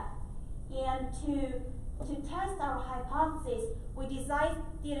neuronal death. And to test our hypothesis, we decided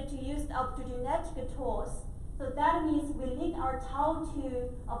to use the optogenetic tools. So that means we link our tau to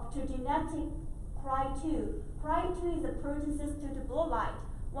optogenetic Cry2. Cry2 is a protein sensitive to blue light.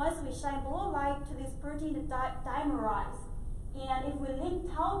 Once we shine blue light to this protein, it dimerize. And if we link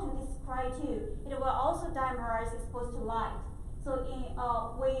tau to this Cry2, it will also dimerize exposed to light. So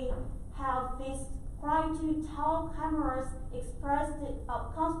we have this Cry2 tau chimeras expressed,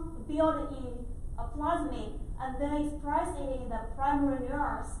 built in a plasmid, and then express it in the primary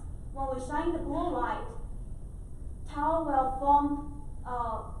neurons. When we shine the blue light, tau will form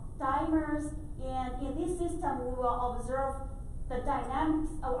dimers, and in this system we will observe the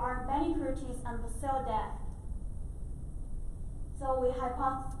dynamics of RNA-binding proteins and the cell death. So we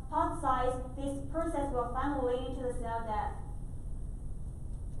hypothesize this process will finally lead to the cell death.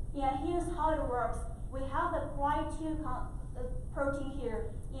 And here's how it works. We have the Cry2 protein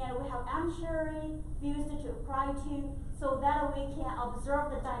here, and we have mRNA fused to Cry2 so that we can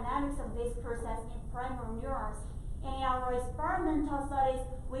observe the dynamics of this process in primary neurons. And in our experimental studies,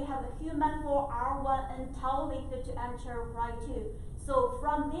 we have a human for R1 and tau linked to mRNA Cry2. So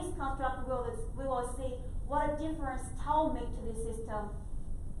from this construct, we will see what difference tau make to this system.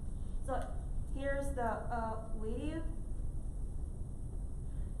 So here's the video.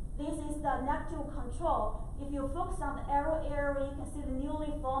 This is the negative control. If you focus on the arrow area, you can see the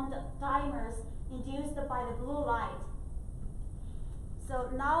newly formed dimers induced by the blue light.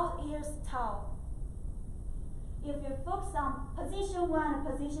 So now here's tau. If you focus on position 1 and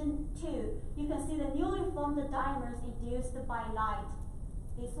position 2, you can see the newly formed dimers induced by light.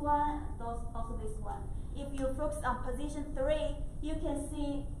 This one, also this one. If you focus on position 3, you can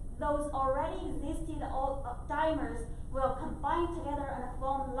see those already existing dimers will combine together and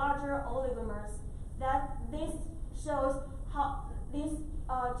form larger oligomers. This shows how these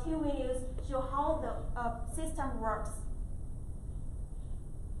two videos show how the system works.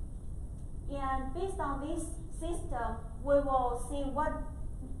 And based on this system, we will see what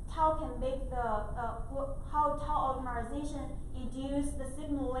tau can make how tau oligomerization induce the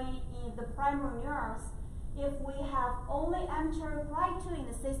signaling in the primary neurons. If we have only mRNA Cry2 in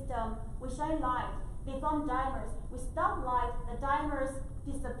the system, we shine light, they form dimers. We stop light, the dimers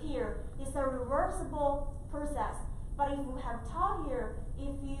disappear. It's a reversible process. But if we have tau here,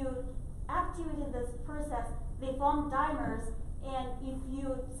 if you activate this process, they form dimers. And if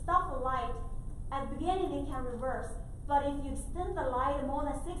you stop the light, at the beginning they can reverse. But if you extend the light more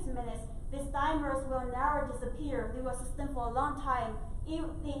than 6 minutes, these dimers will never disappear. They will sustain for a long time.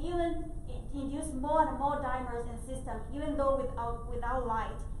 They even induce more and more dimers in the system, even though without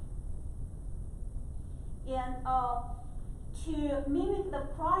light. And to mimic the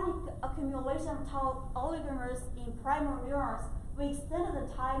chronic accumulation of tau oligomers in primary neurons, we extended the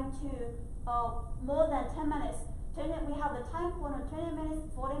time to more than 10 minutes. We have the time point of 20 minutes,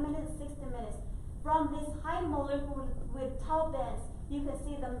 40 minutes, 60 minutes. From this high molecule with tau bands, you can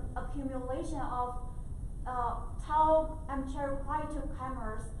see the accumulation of tau mRNA-2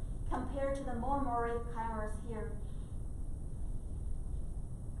 chimers compared to the monomer chimers here.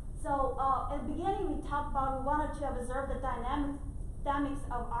 So at the beginning, we talked about we wanted to observe the dynamics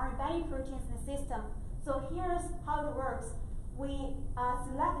of RNA-binding proteins in the system. So here's how it works. We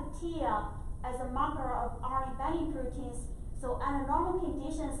select TIA as a marker of RNA-binding proteins. So under normal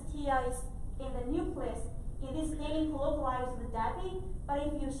conditions, TIA is in the nucleus. In this state, localized with DAPI, but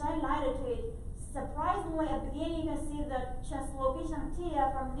if you shine light to it, surprisingly, at the beginning, you can see the translocation of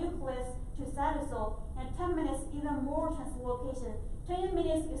TIA from nucleus to cytosol, and 10 minutes, even more translocation. 20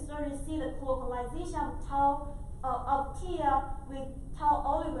 minutes, you start to see the localization of tau of TIA with tau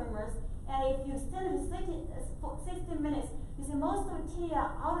oligomers. And if you extend it to 60 minutes, you see most of the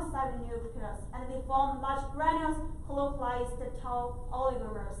TIA outside the nucleus, and they form large granules localized tau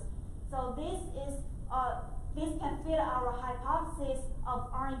oligomers. So this can fit our hypothesis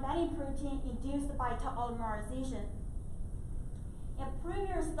of RNA-binding protein induced by tau oligomerization. In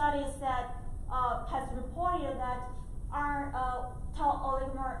previous studies that has reported that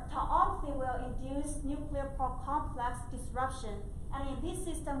tauopathy will induce nuclear complex disruption. And in this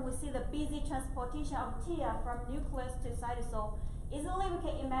system, we see the busy transportation of TIA from nucleus to cytosol. Easily, we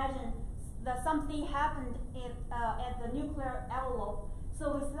can imagine that something happened at the nuclear envelope.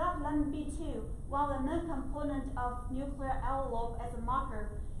 So we select lemon B2, one of the main component of nuclear envelope as a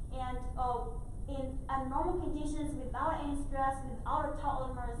marker. And in abnormal conditions, without any stress, without tau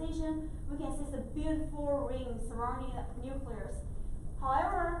oligomerization, we can see the beautiful ring surrounding the nucleus.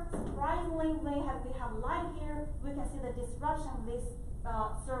 However, surprisingly, when we have light here, we can see the disruption of this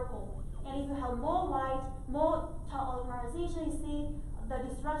circle. And if you have more light, more tau oligomerization, you see the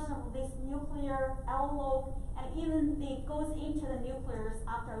disruption of this nuclear envelope, and even it goes into the nucleus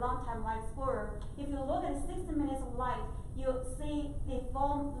after a long time light exposure. If you look at 60 minutes of light, you see they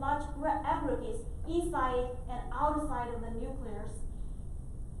form large aggregates inside and outside of the nucleus.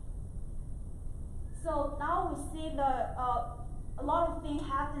 So now we see a lot of things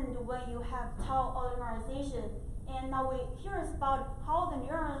happened when you have tau oligomerization, and now we're curious about how the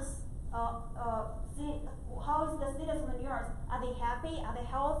neurons how is the status of the neurons? Are they happy? Are they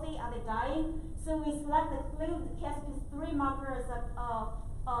healthy? Are they dying? So we select the Cas3 marker as a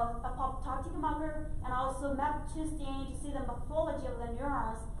apoptotic marker, and also MAP2 stain to see the morphology of the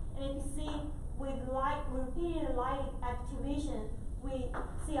neurons. And you can see with repeated light activation, we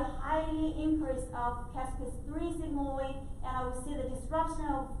see a highly increase of Cas3 signaling, and I will see the disruption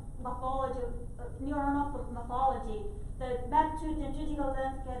of morphology, neuronal morphology. The MAP2 dendritical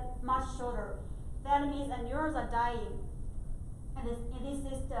length get much shorter. That means the neurons are dying in this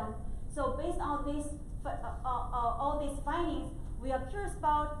system. So based on this, all these findings, we are curious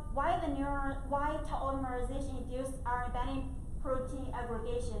about why tau oligomerization induced RNA-binding protein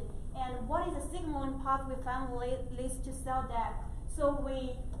aggregation, and what is the signaling pathway family leads to cell death. So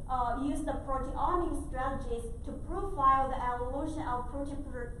we use the proteomic strategies to profile the evolution of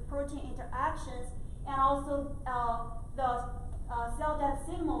protein interactions, and also the cell death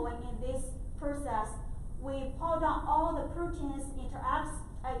signaling in this process. We pull down all the proteins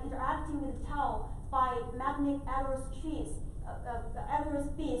interacting with tau by magnetic address trees, address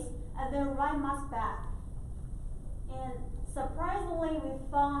beads, and then write mass back. And surprisingly, we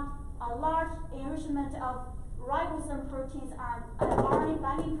found a large enrichment of ribosome proteins and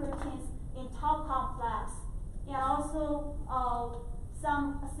RNA-binding proteins in tau complex, and also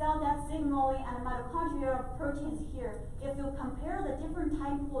some cell death signaling and mitochondrial proteins here. If you compare the different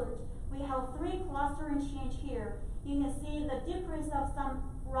time points, we have 3 clustering change here. You can see the decrease of some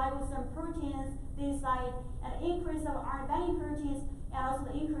ribosome proteins this side, and increase of RNA-binding proteins, and also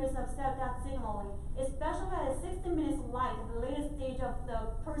the increase of cell death signaling, especially at 60 minutes light, the latest stage of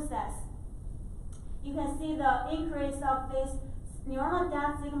the process. You can see the increase of this neuronal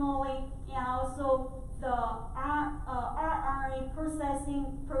death signaling, and also the RNA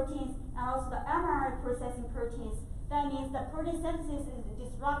processing proteins, and also the mRNA processing proteins. That means the protein synthesis is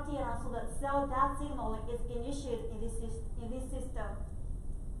disrupted, and also the cell death signaling is initiated in this system.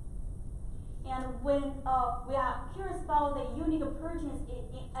 And when we are curious about the unique proteins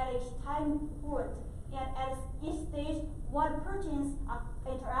at each time point, and at each stage, what proteins are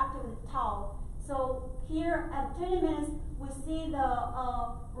interacting with tau. So here at 20 minutes, we see the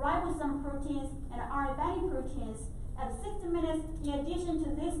ribosome proteins and RNA-binding proteins. At 60 minutes, in addition to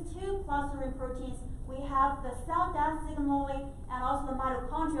these 2 clustering proteins, we have the cell death signaling and also the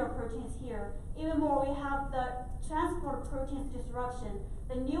mitochondrial proteins here. Even more, we have the transport proteins disruption.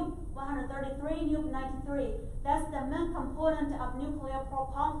 The NUP133, NUP93, that's the main component of nuclear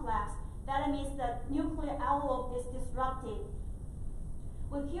complex. That means the nuclear envelope is disrupted.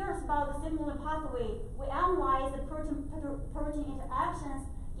 we're curious about the signaling pathway. We analyze the protein interactions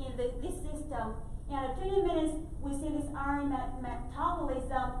in this system. And at 20 minutes, we see this RNA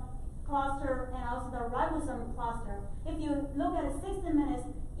metabolism cluster and also the ribosome cluster. If you look at 60 minutes,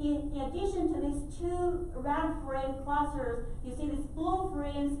 in addition to these two red frame clusters, you see these blue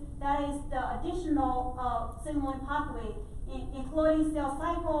frames. That is the additional signaling pathway, including cell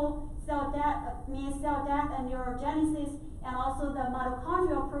cycle, cell death means cell death and neurogenesis, and also the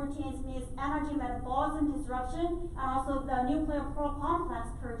mitochondrial proteins means energy metabolism disruption, and also the nuclear pro-complex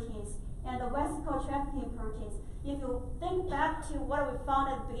proteins and the vesicle trafficking proteins. If you think back to what we found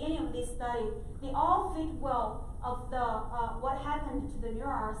at the beginning of this study, they all fit well of the what happened to the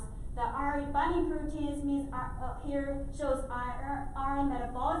neurons. The RNA-binding proteins means here shows RNA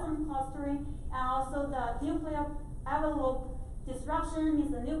metabolism clustering, and also the nuclear envelope disruption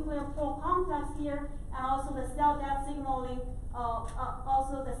means the nuclear pro-complex here, and also the cell death signaling,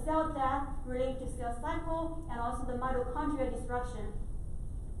 also the cell death related to cell cycle, and also the mitochondrial disruption.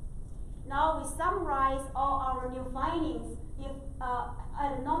 Now we summarize all our new findings. If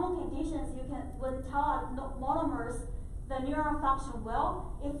at normal conditions, you can, when tau monomers, the neuron function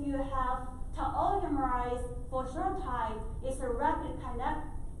well. If you have tau oligomerized for short time, it's a rapid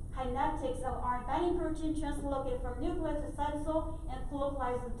kinetics of RNA-binding protein translocated from nucleus to cytosol and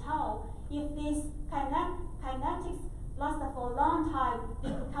localized to tau. If these kinetics last for a long time, they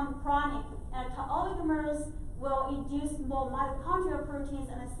become chronic, and tau oligomers will induce more mitochondrial proteins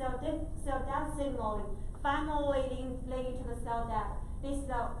and cell death signaling, finally leading to the cell death.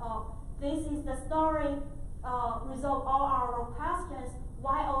 This is the story, resolve all our questions,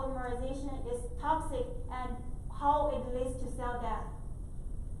 why oligomerization is toxic and how it leads to cell death.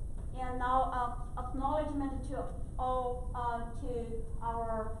 And now acknowledgement to all to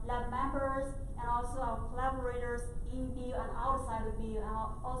our lab members and also our collaborators in BU and outside of BU, and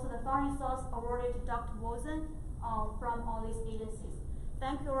also the funding source awarded to Dr. Wilson from all these agencies.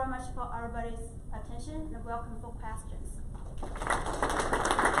 Thank you very much for everybody's attention and welcome for questions.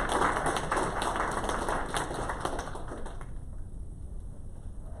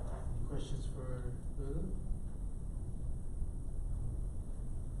 Any questions for Lulu?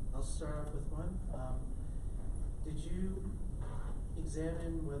 I'll start off with one. Did you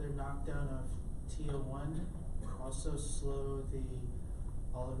examine whether knockdown of TO1 also slowed the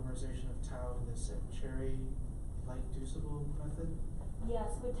oligomerization of tau in this Jiarui-like-inducible method? Yes,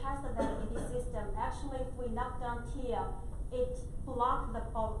 we tested that in this system. Actually, if we knock down TIA, it blocked the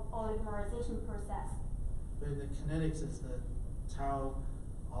oligomerization process. But in the kinetics, is the tau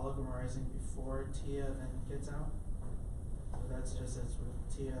oligomerizing before TIA then gets out? So that's just as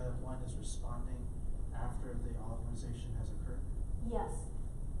TIA1 is responding after the oligomerization has occurred? Yes,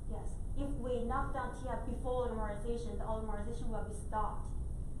 yes. If we knock down TIA before oligomerization, the oligomerization will be stopped.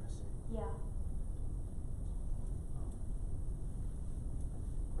 I see. Yeah.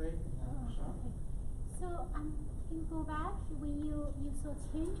 Great. Sean? Okay. So can you go back when you saw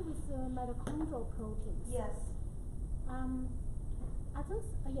change with the mitochondrial proteins? Yes. Are those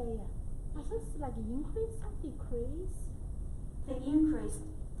Are those like increase or decrease? They increased.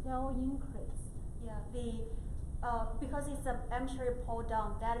 They all increased. Yeah, because it's an arbitrary pull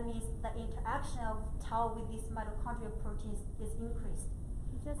down, that means the interaction of tau with these mitochondrial proteins is increased.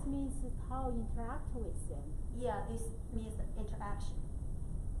 It just means the tau interact with them. Yeah, this means the interaction.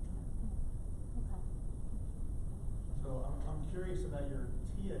 Okay. So I'm curious about your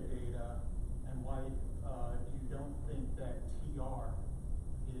TIA data and why you don't think that TR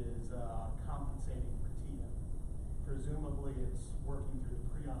is compensating for TIA. Presumably it's working through the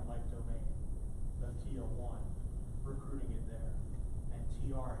prion-like domain, the TIA1, recruiting it there. And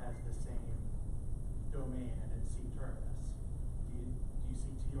TR has the same domain and it's C-terminus. Do you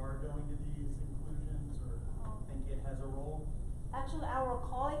see TR going to these inclusions or think it has a role? Actually, our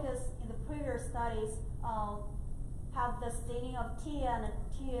colleagues in the previous studies have the staining of TIA and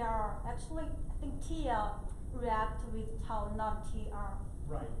TR. Actually, I think TIA react with tau, not TR.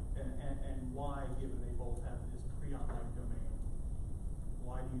 Right, and why, given they both have this prion-like domain,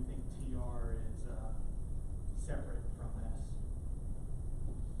 why do you think TR is separate from S?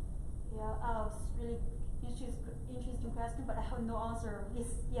 Yeah, it's really interesting question, but I have no answer.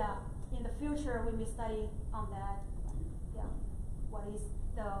 In the future we may study on that. Yeah, what is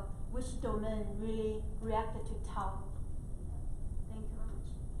which domain really reacted to tau? Thank you very much.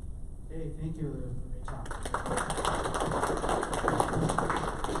 Okay, thank you, Lulu. Great talk.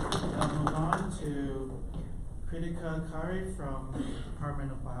 Now move on to Kritika Kari from the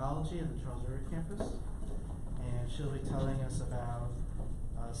Department of Biology at the Charles River campus. And she'll be telling us about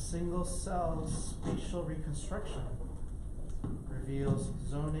single-cell spatial reconstruction, revealing reveals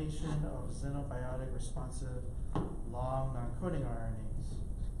zonation of xenobiotic responsive long non-coding RNAs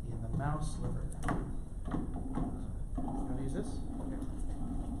in the mouse liver. You want to use this? Okay.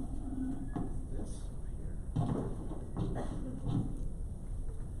 This over here.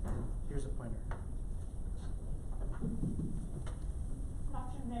 Here's a pointer. Good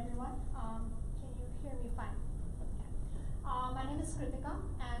afternoon, everyone. Can you hear me fine? Okay. My name is Kritika,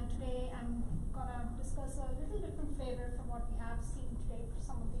 and today I'm gonna discuss a little different flavor from what we have seen today for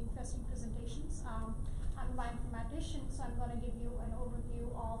some of the interesting presentations. I'm bioinformatician, so I'm gonna give you an overview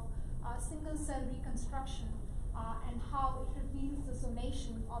of single cell reconstruction and how it reveals the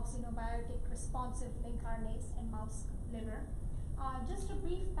zonation of xenobiotic responsive link RNAs in mouse liver. Just a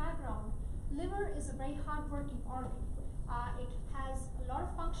brief background, liver is a very hard-working organ. It has a lot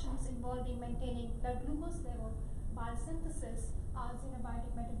of functions involving maintaining blood glucose level, biosynthesis,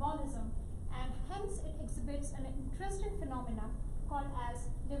 xenobiotic metabolism, and hence it exhibits an interesting phenomenon called as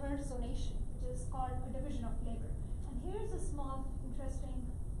liver zonation, which is called a division of labor. And here's a small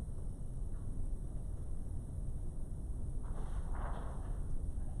interesting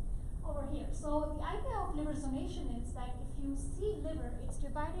over here. So the idea of liver zonation is that if you see liver, it's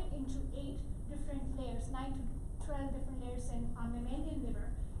divided into 8 different layers, 9 to 12 different layers in mammalian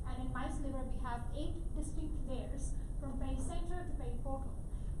liver, and in mice liver we have 8 distinct layers from pericenter to periportal.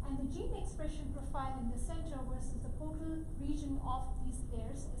 And the gene expression profile in the center versus the portal region of these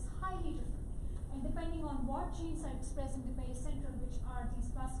layers is highly different. And depending on what genes are expressed in the pericenter, which are these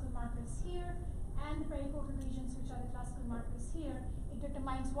classical markers here, and the periportal regions, which are the classical markers here, it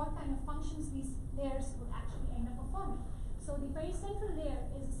determines what kind of functions these layers will actually end up performing. So the pericentral layer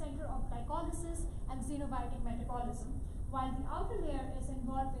is the center of glycolysis and xenobiotic metabolism, while the outer layer is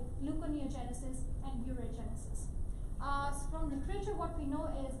involved with gluconeogenesis and ureagenesis. From literature, what we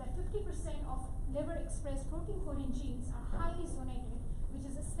know is that 50% of liver-expressed protein-coding genes are highly zonated, which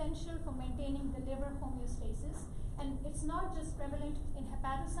is essential for maintaining the liver homeostasis. And it's not just prevalent in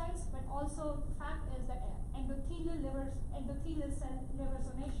hepatocytes, but also the fact is that endothelial cell liver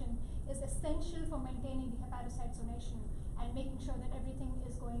zonation is essential for maintaining the hepatocyte zonation and making sure that everything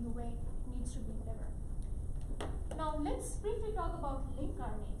is going the way it needs to be in liver. Now let's briefly talk about link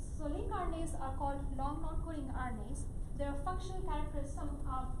RNAs. So link RNAs are called long non-coding RNAs. There are functional characteristics, some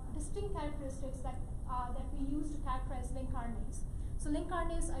distinct characteristics that we use to characterize link RNAs. So link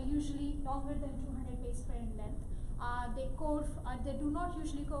RNAs are usually longer than 200 base pair in length. They do not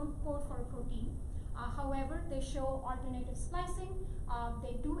usually code for a protein. However, they show alternative splicing.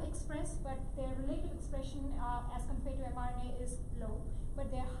 They do express, but their relative expression as compared to mRNA is low.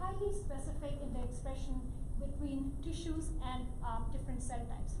 But they're highly specific in their expression between tissues and different cell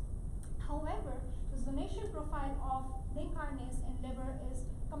types. However, the zonation profile of link RNAs in liver is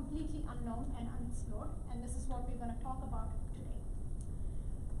completely unknown and unexplored, and this is what we're going to talk about today.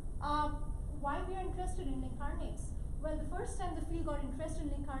 Why we are interested in link RNAs? Well, the first time the field got interested in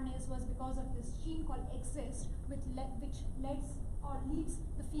link RNAs was because of this gene called exist, which leads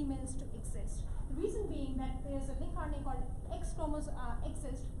the females to exist. The reason being that there's a link RNA called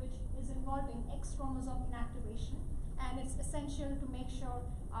exist, which is involved in X chromosome inactivation, and it's essential to make sure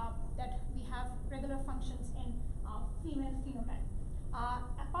that we have regular functions in female phenotype.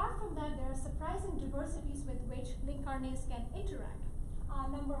 Apart from that, there are surprising diversities with which link RNAs can interact.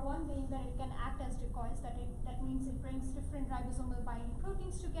 Number one being that it can act as decoys. That means it brings different ribosomal binding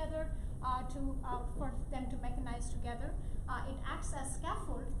proteins together for them to mechanize together. It acts as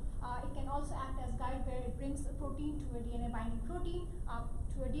scaffold. It can also act as guide, where it brings a protein to a DNA binding protein,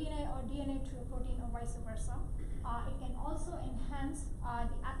 to a DNA, or DNA to a protein, or vice versa. It can also enhance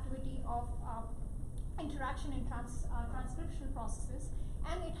the activity of interaction in transcriptional processes,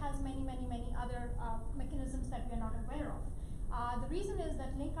 and it has many other mechanisms that we are not aware of. The reason is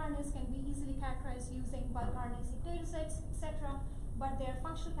that link RNAs can be easily characterized using bulk RNA-seq datasets, etc., but their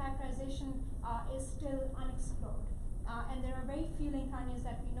functional characterization is still unexplored. And there are very few link RNAs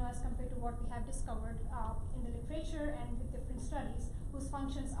that we know as compared to what we have discovered in the literature and with different studies whose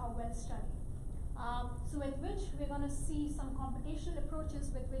functions are well studied. So with which we're going to see some computational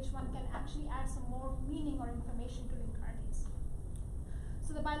approaches with which one can actually add some more meaning or information to link RNAs.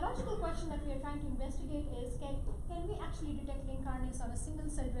 So the biological question that we are trying to investigate is, can we actually detect link RNAs on a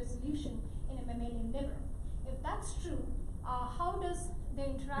single cell resolution in a mammalian liver? If that's true, how does the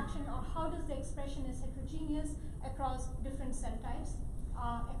interaction, or how does the expression is heterogeneous across different cell types,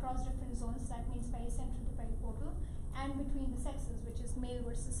 across different zones, that means pericentral to periportal, and between the sexes, which is male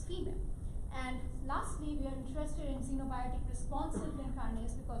versus female. And lastly, we are interested in xenobiotic responsive link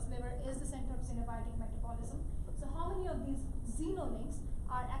RNAs because liver is the center of xenobiotic metabolism. So how many of these xenolinks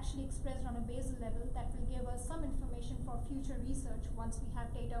are actually expressed on a basal level that will give us some information for future research once we have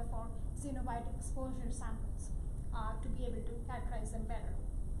data for xenobiotic exposure samples to be able to characterize them better.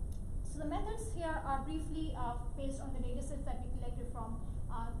 So the methods here are briefly based on the data sets that we collected from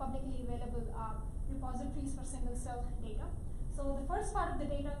publicly available repositories for single cell data. So the first part of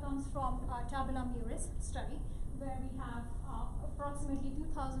the data comes from Tabula Muris study, where we have approximately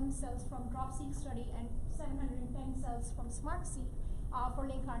 2,000 cells from DROP-seq study and 710 cells from SMART-seq for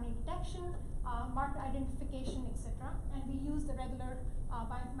link RNA detection, marker identification, etc. And we use the regular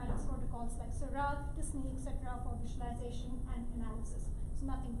bioinformatics protocols like Seurat, Disney, etc. for visualization and analysis. So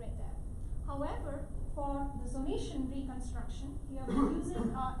nothing great there. However, for the zonation reconstruction, here we're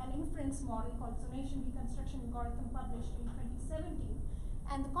using an inference model called zonation reconstruction algorithm published in 2017.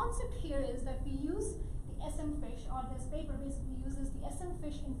 And the concept here is that we use the SM fish, or this paper basically uses the SM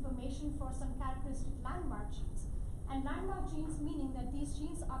fish information for some characteristic landmark genes. And landmark genes meaning that these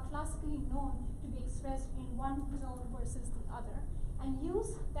genes are classically known to be expressed in one zone versus the other, and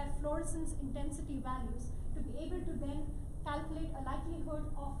use their fluorescence intensity values to be able to then calculate a likelihood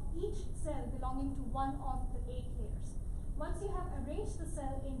of each cell belonging to one of the 8 layers. Once you have arranged the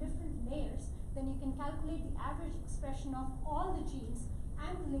cell in different layers, then you can calculate the average expression of all the genes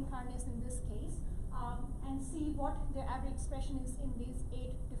and the link RNAs in this case, and see what their average expression is in these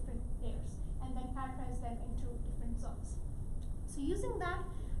 8 different layers, and then characterize them into different zones. So using that,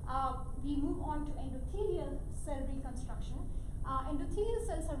 we move on to endothelial cell reconstruction. Endothelial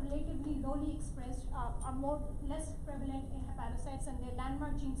cells are relatively lowly expressed, are less prevalent in hepatocytes, and their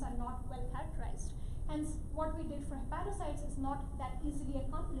landmark genes are not well characterized. Hence, what we did for hepatocytes is not that easily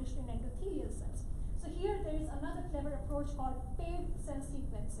accomplished in endothelial cells. So here there is another clever approach called paired cell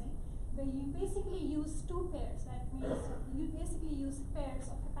sequencing, where you basically use 2 pairs. That means you basically use pairs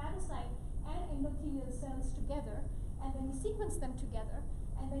of hepatocyte and endothelial cells together, and then you sequence them together.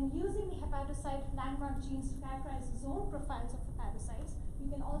 And then using the hepatocyte landmark genes to characterize zone profiles of hepatocytes, you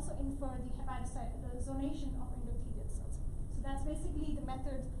can also infer the hepatocyte, the zonation of endothelial cells. So that's basically the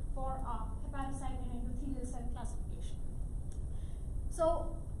method for hepatocyte and endothelial cell classification.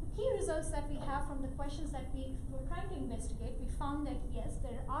 So the key results that we have from the questions that we were trying to investigate, we found that yes,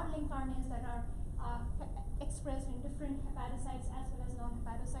 there are link RNAs that are expressed in different hepatocytes as well as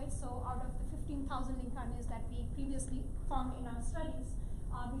non-hepatocytes. So out of the 15,000 link RNAs that we previously found in our studies,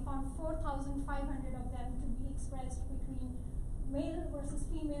 we found 4,500 of them to be expressed between male versus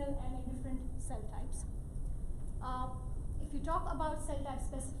female and in different cell types. If you talk about cell type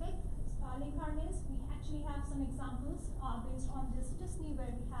specific link RNAs, we actually have some examples based on this Disney, where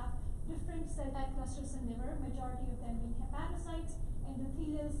we have different cell type clusters in liver, majority of them being hepatocytes,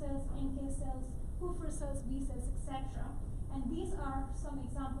 endothelial cells, NK cells, Hoover cells, B cells, etc. And these are some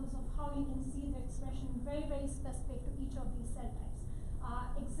examples of how you can see the expression very, very specific to each of these cell types.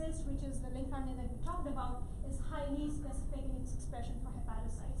 Exist, which is the link RNA that we talked about, is highly specific in its expression for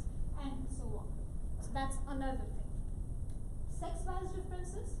hepatocytes, and so on. So that's another thing. Sex-wise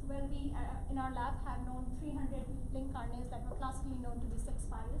differences, well, we in our lab have known 300 link RNAs that were classically known to be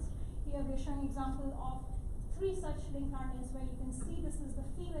sex-biased. Here we're showing an example of 3 such link RNAs where you can see this is the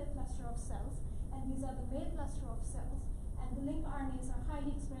female cluster of cells, and these are the male cluster of cells. And the link RNAs are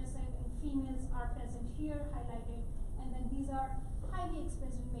highly expressive, and females are present here, highlighted, and then these are highly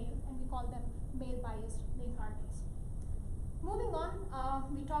expressed in male, and we call them male-biased link RNAs. Moving on,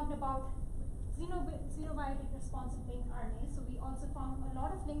 we talked about xenobiotic responsive link RNAs. So we also found a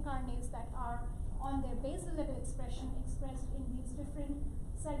lot of link RNAs that are on their basal level expression expressed in these different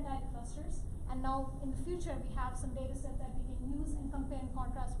cell type clusters. And now in the future, we have some data set that we can use and compare and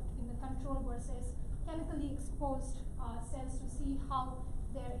contrast between the control versus chemically exposed cells to see how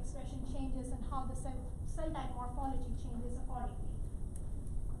their expression changes and how the cell type morphology changes accordingly.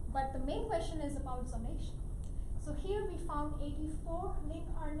 But the main question is about zonation. So here we found 84 link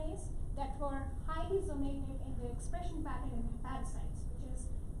RNAs that were highly zonated in their expression pattern in hepatocytes, which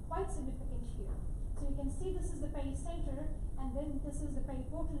is quite significant here. So you can see this is the pericenter, and then this is the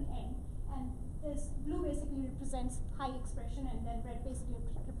periportal end, and this blue basically represents high expression, and then red basically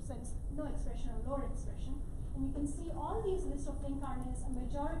represents no expression or lower expression. And you can see all these lists of link RNAs, a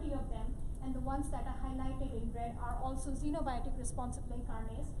majority of them, and the ones that are highlighted in red are also xenobiotic responsive link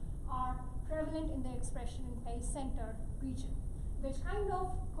RNAs, are prevalent in their expression in pericenter region, which kind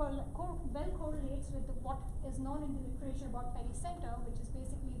of well correlates with what is known in the literature about pericenter, which is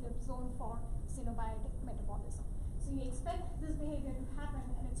basically the zone for xenobiotic metabolism. So you expect this behavior to happen,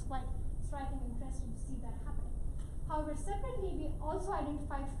 and it's quite striking and interesting to see that happening. However, separately, we also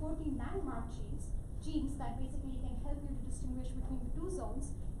identified 14 landmark genes that basically can help you to distinguish between the 2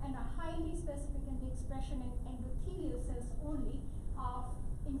 zones and are highly specific in the expression in endothelial cells only,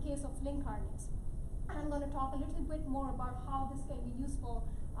 case of link RNAs. And I'm going to talk a little bit more about how this can be useful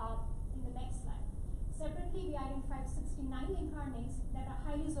in the next slide. Separately, we identified 69 link RNAs that are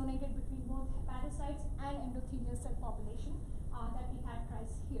highly zonated between both hepatocytes and endothelial cell population that we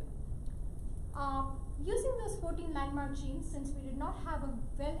characterize here. Using those 14 landmark genes, since we did not have a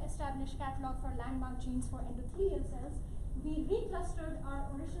well-established catalog for landmark genes for endothelial cells, we reclustered our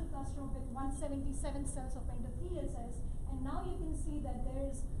original cluster with 177 cells of endothelial cells, and now you can see that there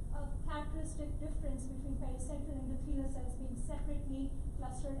is a characteristic difference between pericentral endothelial cells being separately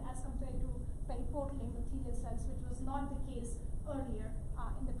clustered as compared to periportal endothelial cells, which was not the case earlier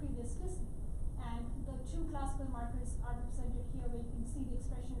in the previous listing. And the two classical markers are represented here, where you can see the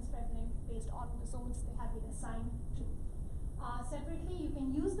expression is prevalent based on the zones they have been assigned to. Separately, you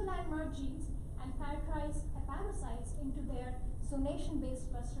can use the landmark genes and characterize hepatocytes into their zonation-based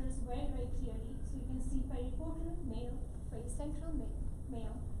clusters very, very clearly. So you can see periportal, male, pericentral,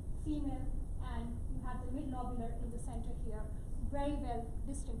 male, female, and you have the mid-lobular in the center here, very well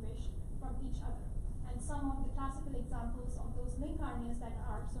distinguished from each other. And some of the classical examples of those link RNAs that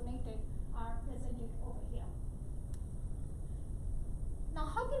are zonated are presented over here. Now,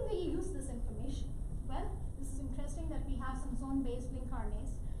 how can we use this information? Well, this is interesting that we have some zone-based link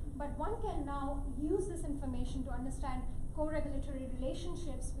RNAs, but one can now use this information to understand co-regulatory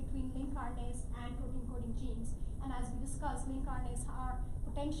relationships between link RNAs and protein-coding genes. And as we discussed, link RNAs are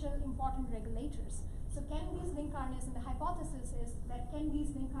potential important regulators. So can these link RNAs, and the hypothesis is that can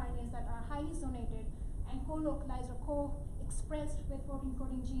these link RNAs that are highly zonated and co-localized or co-expressed with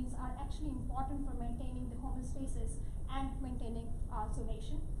protein-coding genes are actually important for maintaining the homeostasis and maintaining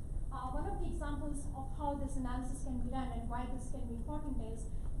zonation. One of the examples of how this analysis can be done and why this can be important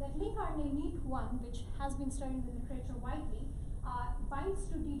is that link RNA NEAT1, which has been studied in the literature widely, binds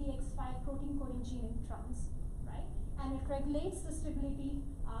to DDX5 protein-coding gene in trans, right? And it regulates the stability,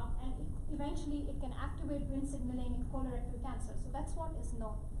 and eventually it can activate Wnt signaling in colorectal cancer. So that's what is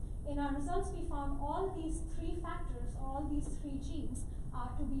known. In our results, we found all these three factors, all these three genes,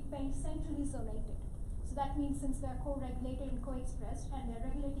 to be pericentrally zonated. So that means since they're co-regulated and co-expressed and they're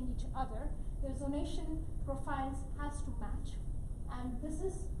regulating each other, their zonation profiles has to match. And this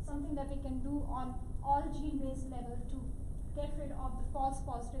is something that we can do on all gene-based level to get rid of the false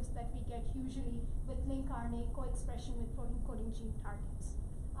positives that we get usually with link RNA co-expression with protein-coding gene targets.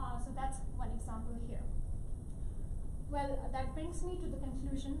 So that's one example here. Well, that brings me to the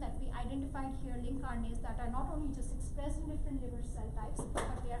conclusion that we identified here link RNAs that are not only just expressed in different liver cell types,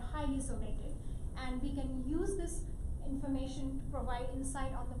 but they are highly zonated. And we can use this information to provide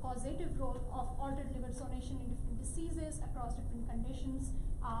insight on the causative role of altered liver zonation in different diseases across different conditions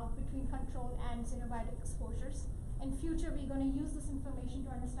between control and xenobiotic exposures. In future, we're going to use this information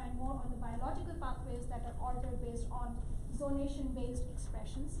to understand more on the biological pathways that are altered based on zonation-based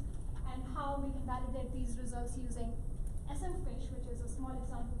expressions, and how we can validate these results using SMFISH, which is a small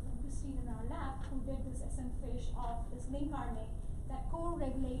example from Christine in our lab, who did this SMFISH of this link RNA that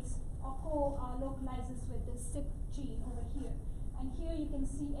co-regulates or co-localizes with this CYP gene over here. And here you can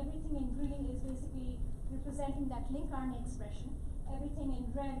see everything in green is basically representing that link RNA expression. Everything in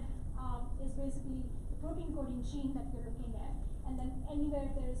red is basically the protein-coding gene that we're looking at. And then anywhere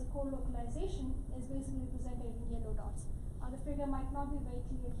there is a co-localization is basically represented in yellow dots. The figure might not be very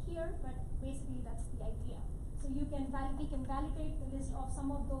clear here, but basically that's the idea. So we can validate the list of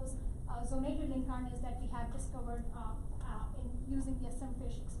some of those zonated link RNAs that we have discovered in using the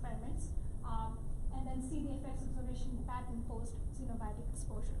SMFISH experiments, and then see the effects of zonation pattern post xenobiotic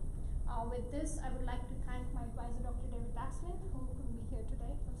exposure. With this, I would like to thank my advisor, Dr. David Waxman, who couldn't be here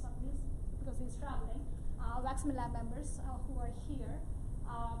today for some reason because he's traveling, Waxman lab members who are here,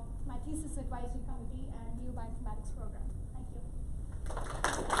 my thesis advisory committee, and new bioinformatics program. Thank you.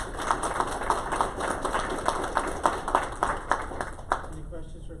 Any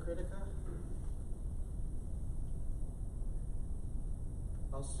questions for Kritika?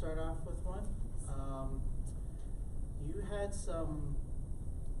 I'll start off with one. You had some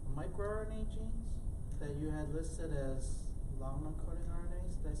microRNA genes that you had listed as long non-coding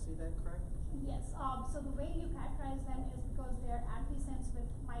RNAs. Did I see that correct? Yes. So the way you characterize them is because they are antisense with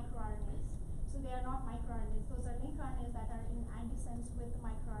microRNAs. So they are not microRNAs. Those are link RNAs that are in antisense with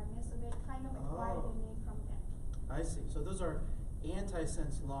microRNAs. So they kind of acquired the name from them. I see. So those are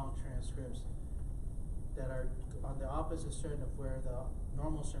antisense long transcripts that are on the opposite strand of where the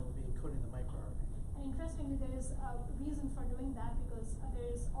normal strand would be encoding the microRNA. And interestingly, there is a reason for doing that because there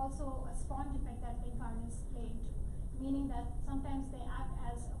is also a sponge effect that link RNAs play into, meaning that sometimes they act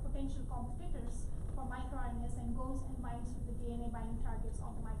as potential competitors for microRNAs and goes and binds with the DNA binding targets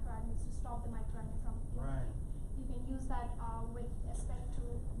of the microRNAs to stop the microRNA from. Right. You can use that with respect to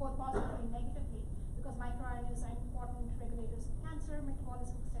both cancer,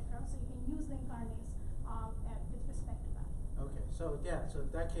 metabolism, etc. So you can use link RNAs with respect to that. Okay, so yeah, so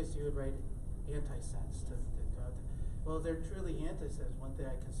in that case you would write antisense to well, if they're truly antisense, one thing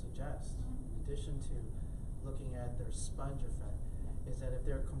I can suggest, in addition to looking at their sponge effect, is that if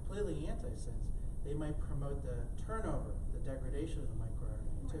they're completely antisense, they might promote the turnover, the degradation of the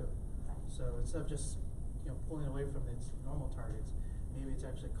microRNA too. So instead of just pulling away from its normal targets, maybe it's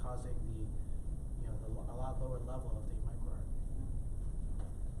actually causing a lot lower level of the microRNA.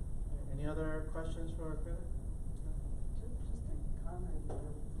 Any other questions for our critic? Just a comment.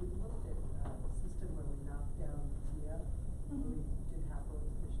 We looked at a system where we knocked down TIA, we did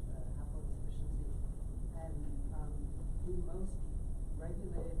haploinsufficiency, and the most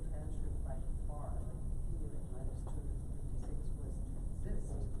regulated transcript by far, like P of -256, was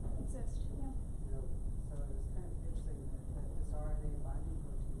Exist, yeah. So it was kind of interesting that this RNA binding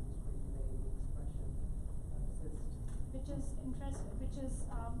protein was regulating the expression of cyst. Which is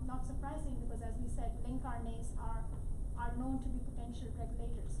not surprising because, as we said, link RNAs are known to be potential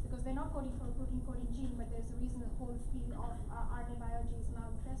regulators because they're not coding for a protein coding gene, but there's a reason the whole field of RNA biology is now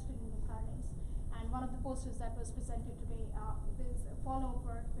interested in link RNAs. And one of the posters that was presented today is a follow-up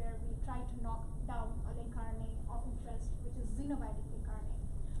work where we tried to knock down a link RNA of interest, which is xenobiotic link RNA.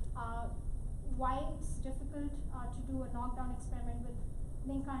 Why it's difficult to do a knockdown experiment with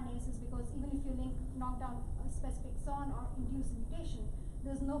link RNAs is because even if you knock down a specific exon or induce a mutation,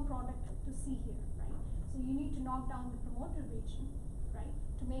 there's no product to see here, right? So you need to knock down the promoter region, right,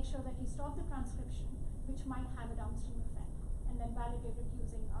 to make sure that you stop the transcription, which might have a downstream effect, and then validate it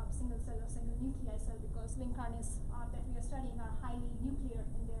using a single cell or single nuclei cell because link RNAs that we are studying are highly nuclear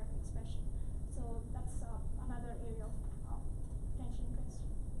in their expression. So that's another area of potential interest.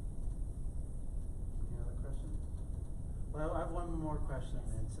 Any other questions? Well, I have one more question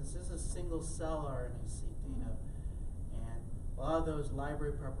then. Since this is single cell RNA-seq data, and a lot of those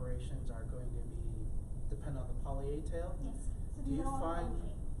library preparations are going to depend on the poly A tail. Yes. So Do you these are all find? poly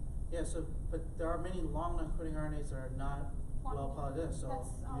A. Yeah. So, but there are many long non-coding RNAs that are not well polyed. So,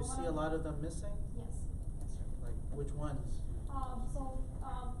 do you see a lot of them missing? Yes, that's true. Like which ones?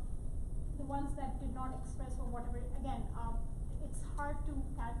 The ones that did not express for whatever, again, it's hard to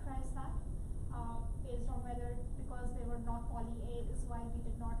characterize that based on whether because they were not poly A is why we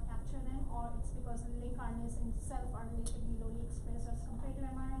did not capture them, or it's because the link RNAs in itself are relatively lowly expressed as compared to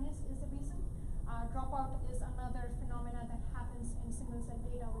mRNAs is the reason. Dropout is another phenomena that happens in single cell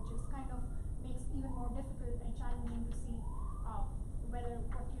data, which is kind of makes even more difficult and challenging to see whether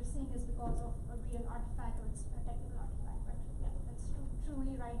what you're seeing is because of a real artifact or it's a technical artifact. But yeah, that's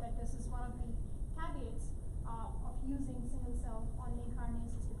truly right that this is one of the caveats of using single cell on link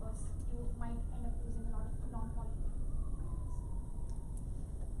RNAs is because you might end up using a lot of non-poly RNAs.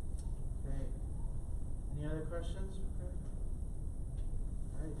 Okay. Any other questions? Okay.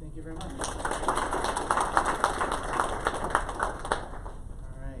 All right. Thank you very much.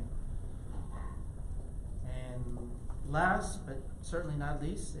 All right. And last, but certainly not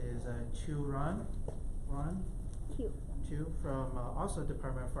least, is Qiu Ruan. Qiu from also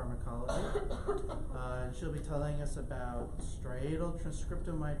Department of Pharmacology. And she'll be telling us about striatal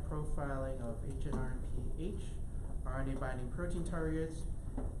transcriptome-wide profiling of hnRNP RNA-binding protein targets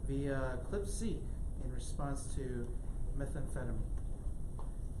via CLIP-seq in response to methamphetamine.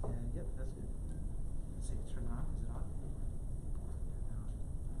 And yep, that's good. Let's see, turn on. Is it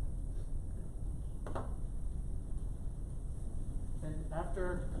on? And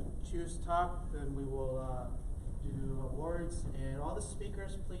after Qiu's talk, then we will do awards, and all the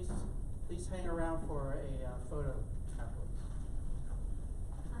speakers, please hang around for a photo afterwards.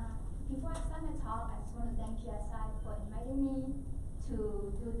 Before I start my talk, I just want to thank GSI for inviting me to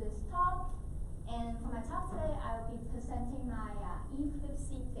do this talk. And for my talk today, I will be presenting my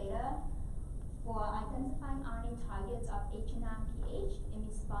CLIP-seq data for identifying RNA targets of hnRNP in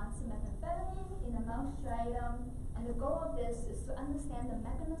response to methamphetamine in the mouse striatum. And the goal of this is to understand the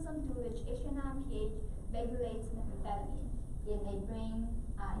mechanism through which hnRNP regulates methamphetamine in the brain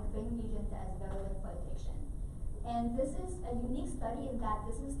region that is relevant for addiction. And this is a unique study in that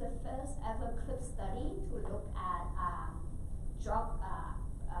this is the first ever CLIP study to look at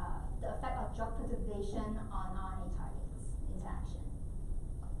the effect of drug preservation on RNA targets interaction.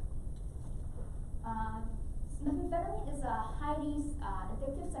 Methamphetamine is a highly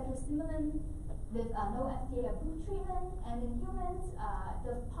addictive psychostimulant with no FDA-approved treatment, and in humans,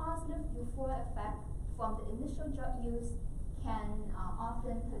 the positive euphoric effect from the initial drug use can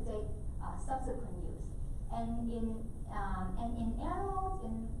often predict subsequent use. And in animals,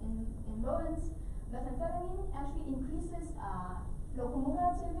 in rodents, methamphetamine actually increases locomotor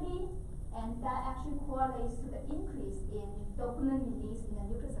activity and that actually correlates to the increase in dopamine release in the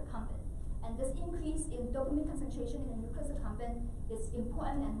nucleus accumbens. And this increase in dopamine concentration in the nucleus accumbens is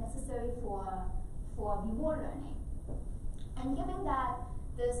important and necessary for reward learning. And given that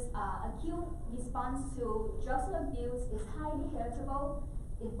this acute response to drugs and abuse is highly heritable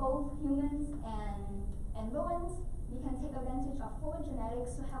in both humans and rodents, we can take advantage of forward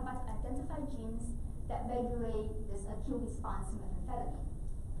genetics to help us identify genes that regulate this acute response to methamphetamine.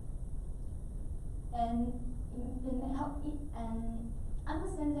 And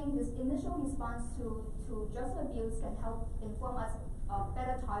understanding this initial response to drugs and abuse can help inform us of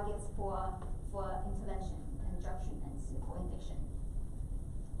better targets for intervention and drug treatments for addiction.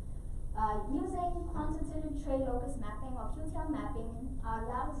 Using quantitative trait locus mapping or QTL mapping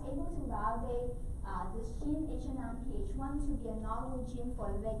allows us able to validate this gene hnRNP-H1 to be a novel gene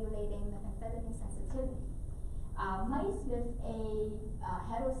for regulating methamphetamine sensitivity. Mice with a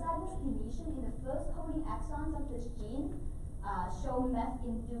heterozygous deletion in the first coding exons of this gene show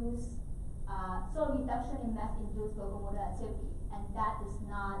meth-induced, reduction in meth-induced locomotor activity, and that is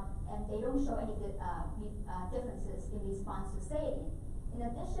not, and they don't show any differences in response to saline. In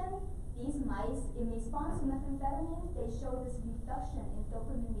addition, these mice, in response to methamphetamine, they show this reduction in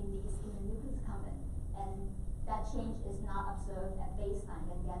dopamine release in the nucleus accumbens, and that change is not observed at baseline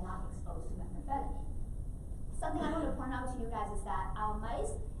when they are not exposed to methamphetamine. Something I want to point out to you guys is that our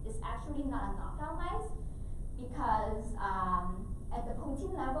mice is actually not a knockout mice, because at the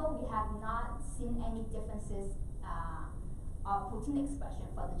protein level, we have not seen any differences of protein expression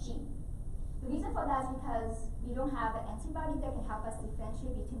for the gene. The reason for that is because we don't have an antibody that can help us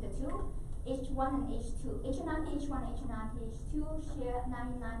differentiate between the two. H1 and H2. hnRNP-H1 and hnRNP-H2 share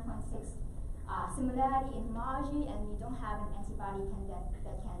 99.6 similarity in homology, and we don't have an antibody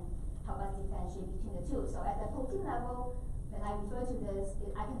that can help us differentiate between the two. So at the protein level, when I refer to this,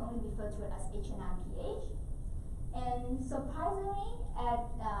 I can only refer to it as hnRNP-H. And surprisingly,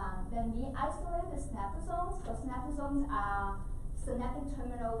 when we isolate the synaptosomes, so synaptosomes are synaptic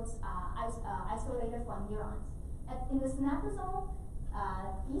terminals isolated from neurons. In the synaptosome,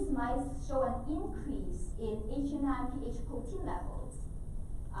 these mice show an increase in hnRNP-H protein levels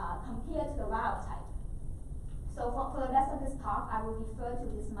compared to the wild type. So for the rest of this talk, I will refer to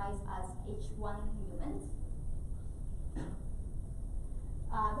these mice as H1 humans.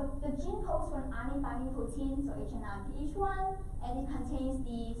 The gene codes for an RNA-binding protein, so hnRNP-H1, and it contains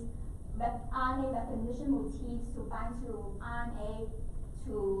these RNA recognition motifs to bind to RNA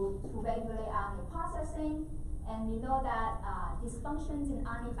to regulate RNA processing. And we know that dysfunctions in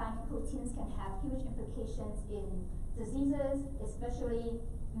RNA-binding proteins can have huge implications in diseases, especially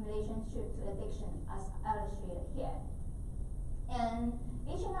in relationship to addiction, as illustrated here. And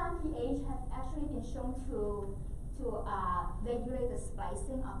hnRNP-H has actually been shown to regulate the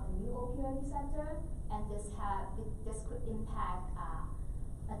splicing of the new opioid receptor, and this could impact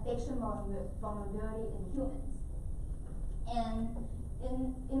addiction vulnerability in humans. And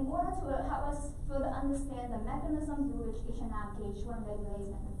in order to help us further understand the mechanism through which hnRNP-H1 regulates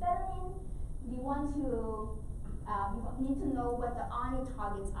methamphetamine, we need to know what the RNA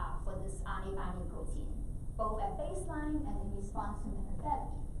targets are for this RNA-binding protein, both at baseline and in response to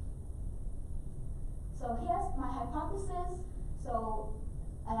methamphetamine. So here's my hypothesis. So,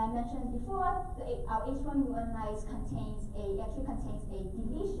 as I mentioned before, our H1 mutant mice actually contains a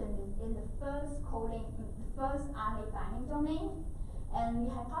deletion in the first coding, the first RNA binding domain, and we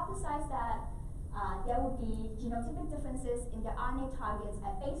hypothesize that there would be genotypic differences in the RNA targets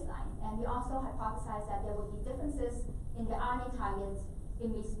at baseline, and we also hypothesize that there would be differences in the RNA targets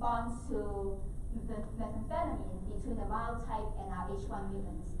in response to methamphetamine between the wild type and our H1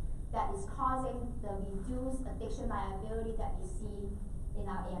 mutants that is causing the reduced addiction liability that we see in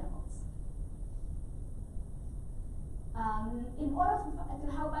our animals. In order to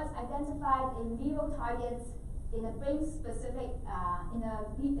help us identify the in vivo targets in a brain-specific, in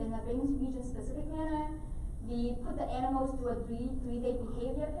a brain region-specific manner, we put the animals through a three-day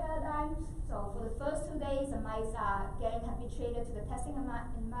behavior paradigm. So for the first 2 days, the mice are getting habituated to the testing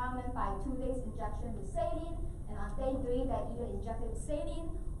environment by 2 days injection with saline, and on day 3, they're either injected with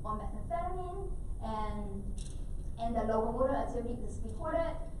saline or methamphetamine, and the locomotor activity is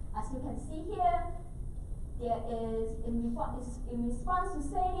recorded. As you can see here, there is, in response to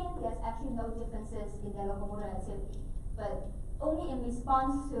saline, there's actually no differences in their locomotor activity. But only in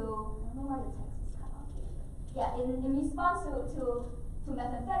response to, I don't know why the text is cut off here. Yeah, in response to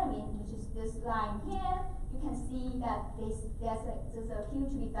methamphetamine, which is this line here, you can see that there's a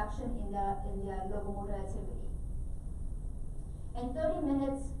huge reduction in their locomotor activity. And 30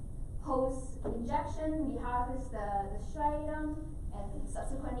 minutes post-injection, we harvest the striatum, and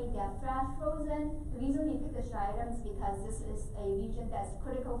subsequently they are flash frozen. The reason we pick the striatum is because this is a region that's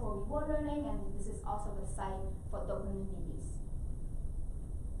critical for reward learning, and this is also the site for dopamine release.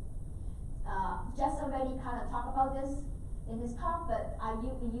 Jess already kind of talked about this in his talk, but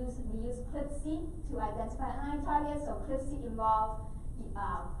we use CLIP-seq to identify RNA targets. So CLIP-seq involve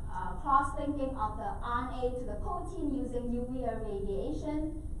cross-linking of the RNA to the protein using UV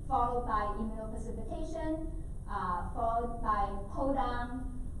irradiation, followed by immunoprecipitation, followed by pull down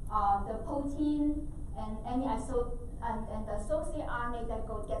of the protein and any and the associated RNA that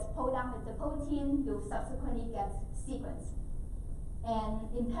gets pulled down with the protein will subsequently get sequenced. And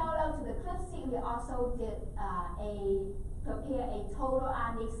in parallel to the CLIP-seq, we also did prepare a total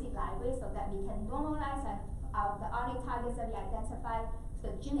RNA-seq library so that we can normalize and the RNA targets that we identify to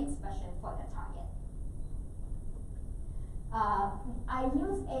the gene expression for the target. I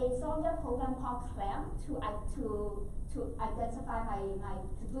use a software program called CLAM to identify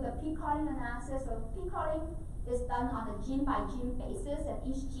to do the p-calling analysis. So p-calling is done on a gene by gene basis, and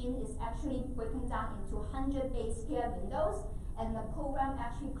each gene is actually broken down into 100 base pair windows, and the program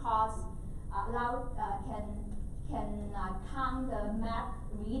actually can count the map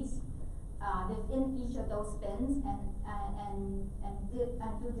reads within each of those bins and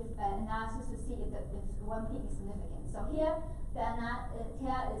do the analysis to see if one peak is significant. So here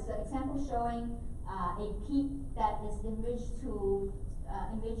is the example showing a peak that is enriched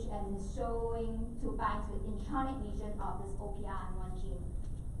and is showing to bind to the intronic region of this OPR1 gene.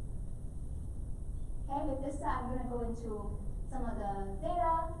 Okay, with this I'm going to go into some of the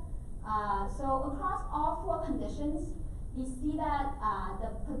data. So across all four conditions, we see that the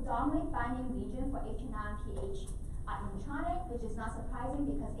predominant binding region for hnRNP are intronic, which is not surprising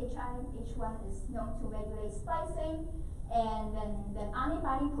because H1 is known to regulate splicing, and when RNA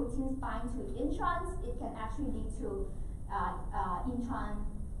binding proteins bind to introns, it can actually lead to intron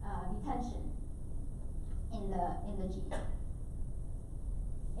retention in the gene.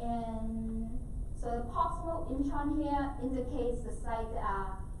 And so the proximal intron here indicates the site that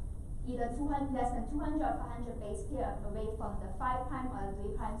are either less than 200 or 500 base pair away from the 5' or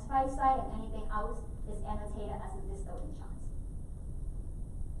the 3' splice site, and anything else is annotated as a distal introns.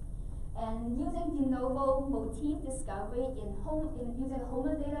 And using de novo motif discovery using the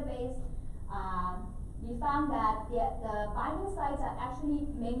HOMO database, we found that the binding sites are actually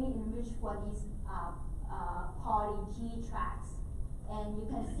mainly enriched for these poly G tracks. And you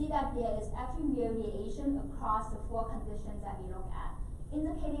can see that there is actually variation across the four conditions that we look at,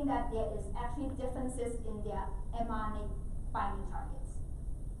 indicating that there is actually differences in their mRNA binding targets.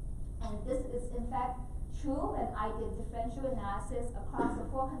 And this is in fact true, and I did differential analysis across the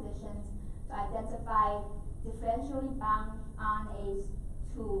four conditions to identify differentially bound RNAs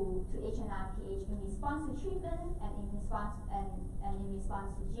to hnRNP in response to treatment and in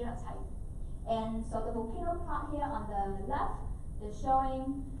response to genotype. And so the volcano plot here on the left is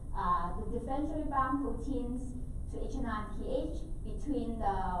showing the differentially bound proteins to hnRNP between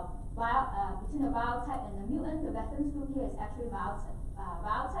the wild type and the mutant. The reference group here is actually wild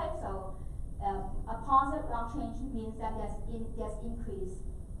type. So a positive log change means that there's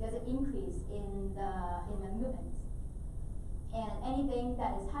an increase in the mutants. And anything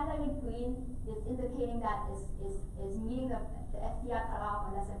that is highlighted green is indicating that is meeting the FDR cutoff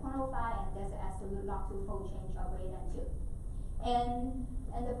of less than 0.05, and there's an absolute log2 fold change of greater than 2.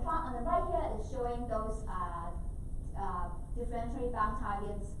 And the plot on the right here is showing those differentially bound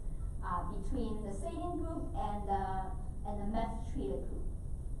targets between the saline group and the meth treated group.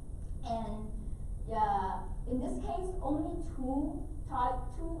 And in this case, only two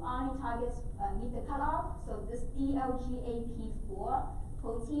RNA targets meet the cutoff. So this DLGAP4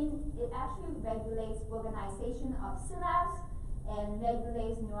 protein, it actually regulates organization of synapse and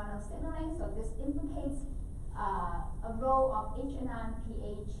regulates neuronal signaling. So this implicates a role of hnRNP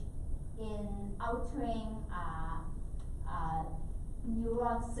in altering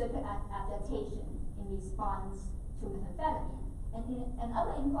neuron circuit adaptation in response to methamphetamine. And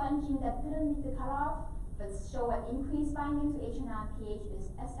another important gene that didn't meet the cutoff but show an increased binding to hnRNP is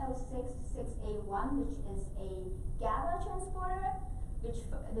SL6A1, which is a GABA transporter,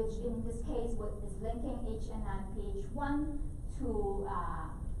 which in this case is linking hnRNP1 to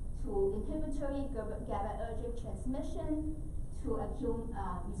inhibitory GABAergic transmission to acute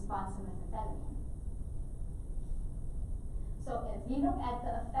response to methamphetamine. So if we look at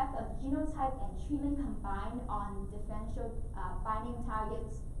the effect of genotype and treatment combined on differential binding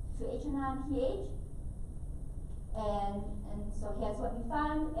targets to hnRNP, and so here's what we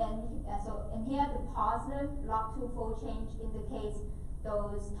found, and here the positive log2 fold change indicates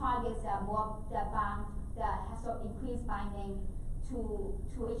those targets that have increased binding to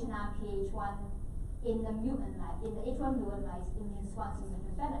hnRPH1 in the mutant mice, in the H1 mutant mice in response to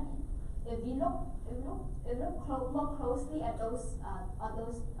methamphetamine. If you look more closely at those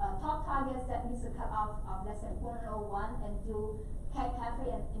top targets that meets the cutoff of less than 0.01 and do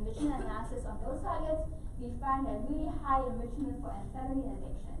pathway and enrichment analysis on those targets, we find a really high enrichment for amphetamine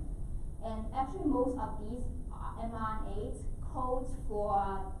addiction. And actually most of these mRNAs code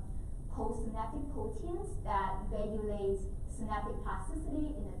for postsynaptic proteins that regulate synaptic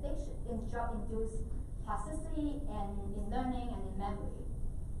plasticity in addiction, in drug-induced plasticity, and in learning and in memory,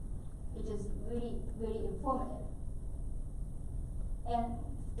 which is really, really informative. And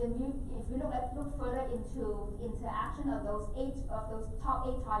if you look further into interaction of those top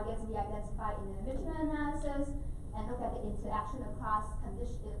 8 targets we identified in the enrichment analysis, and look at the interaction across the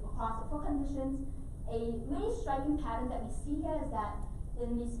 4 conditions, a really striking pattern that we see here is that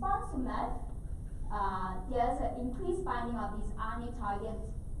in response to meth, there's an increased binding of these RNA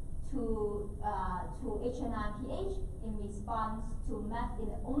targets to hnRPH in response to meth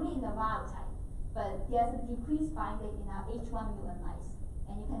only in the wild type, but there's a decreased binding in our H1 mutant mice,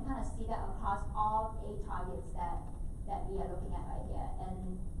 and you can kind of see that across all 8 targets that we are looking at right here.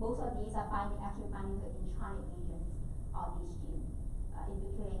 And most of these are actually binding to intronic regions of these genes,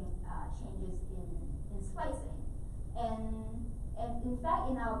 indicating changes in splicing. And in fact,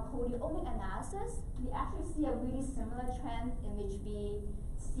 in our proteomic analysis, we actually see a really similar trend in which we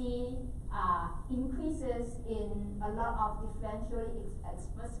see increases in a lot of differentially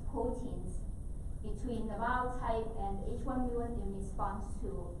expressed proteins between the wild type and the H1 mutant in response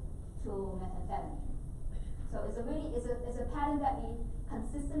to methamphetamine. So it's a pattern that we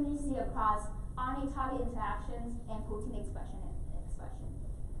consistently see across RNA target interactions and protein expression.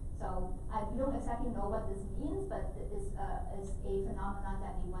 So we don't exactly know what this means, but it is a phenomenon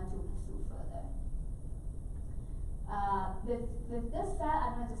that we want to pursue further. With this said,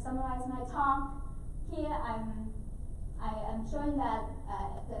 I'm going to summarize my talk. Here I am showing that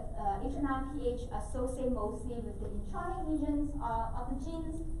the hnRPH associate mostly with the intronic regions of the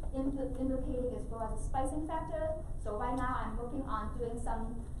genes implicated as well as the splicing factor. So right now I'm working on doing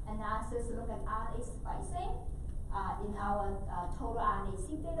some analysis to look at RNA splicing in our total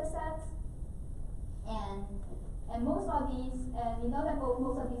RNA-seq data sets. And most of these, and we know that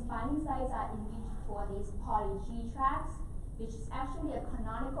most of these binding sites are enriched for these poly-G tracks, which is actually a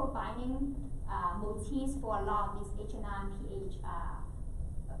canonical binding motifs for a lot of these hnRPH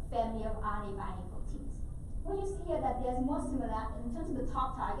family of RNA binding proteins. What you see here that there's more similarity, in terms of the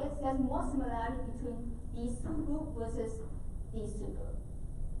top targets, there's more similarity between these 2 groups versus these 2 groups.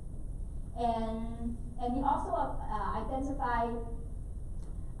 And we also identified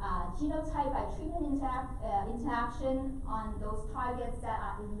genotype by treatment interaction on those targets that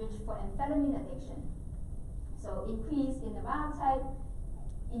are enriched for amphetamine addiction. So increase in the wild type,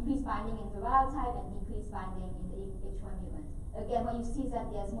 increased binding in the wild type, and decreased binding in the H1 mutant. Again, what you see is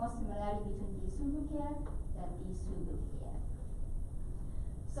that there's more similarity between these 2 groups here than these 2 groups here.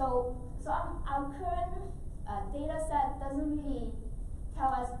 So our current data set doesn't really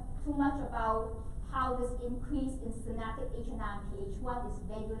tell us too much about how this increase in synaptic hnRPH1 is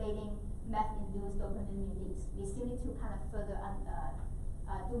regulating meth-induced dopamine release. We still need to kind of further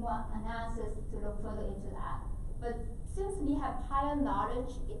do more analysis to look further into that. But since we have prior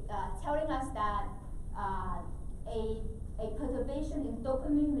knowledge telling us that a perturbation in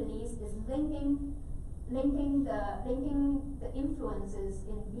dopamine release is linking the influences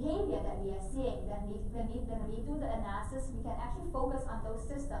in behavior that we are seeing, then when we do the analysis, we can actually focus on those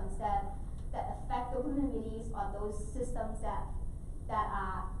systems that affect dopamine release, or those systems that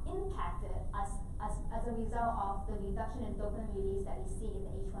are impacted as a result of the reduction in dopamine release that we see in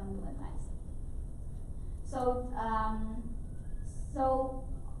the H1 mutant mice. So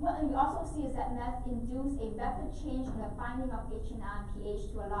what we also see is that meth induce a rapid change in the binding of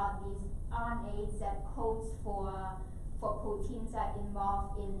hnRPH to a lot of these RNAs that codes for proteins that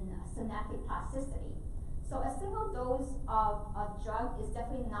involved in synaptic plasticity. So a single dose of a drug is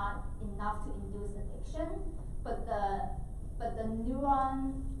definitely not enough to induce addiction, but the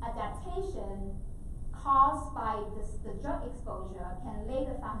neuron adaptation caused by the drug exposure can lay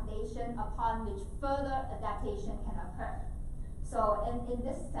the foundation upon which further adaptation can occur. So in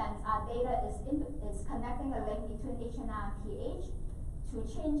this sense, our data is connecting a link between hnRPH to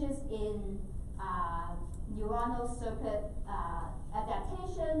changes in neuronal circuit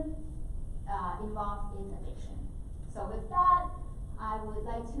adaptation involved in addiction. So with that, I would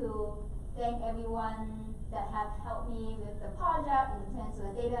like to thank everyone that have helped me with the project in terms of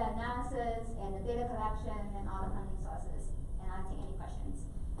the data analysis and the data collection and all the funding sources. And I'll take any questions.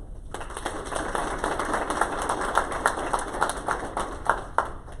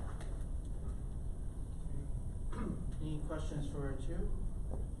 questions for Qiu?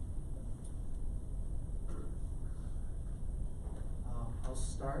 I'll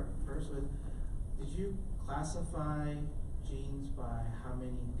start first with, did you classify genes by how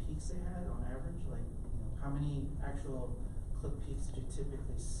many peaks they had on average? Like, how many actual CLIP peaks did you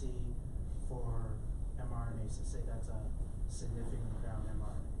typically see for mRNA? So say that's a significant bound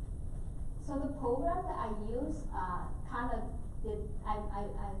mRNA. So the program that I use kind of did, I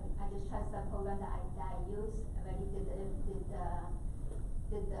just trust the program that I use already did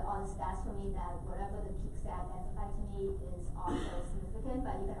all the stats for me that whatever the peaks that identified to me is also significant.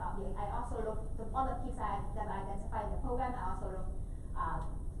 But you can I also look all the peaks that I identified in the program. I also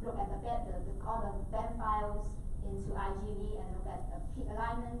look at all the band files into IGV and look at the peak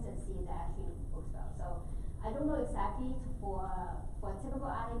alignments and see if that actually works well. So I don't know exactly for a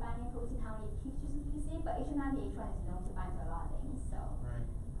typical RNA-binding protein how many peaks you see, but H1 is known to bind to a lot of things. So right.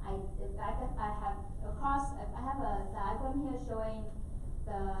 I have a diagram here showing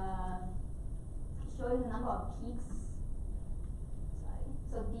the number of peaks. Sorry.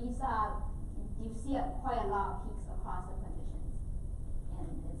 So these are, you see quite a lot of peaks across the conditions, and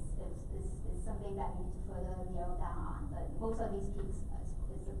it's something that we need to further narrow down on. But most of these peaks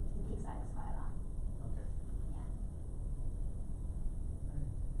the peak size is quite a lot. Okay. Yeah. Right.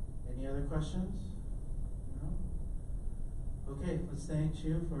 Any other questions? No? Okay, let's thank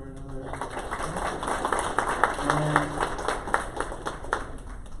Qiu for another. And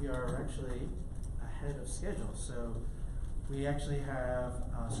we are actually ahead of schedule, so we actually have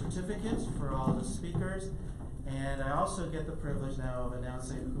certificates for all the speakers, and I also get the privilege now of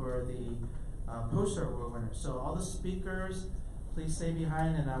announcing who are the poster award winners. So all the speakers, please stay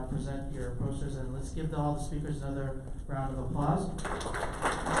behind and I'll present your posters, and let's give all the speakers another round of applause.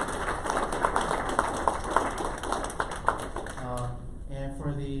 And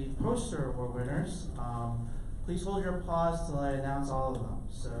for the poster award winners, please hold your applause till I announce all of them.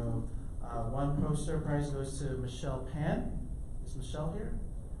 So one poster prize goes to Michelle Pan. Is Michelle here?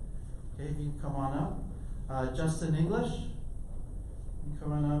 Okay, if you can come on up. Justin English, you can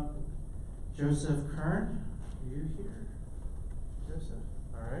come on up. Joseph Kern, are you here? Joseph,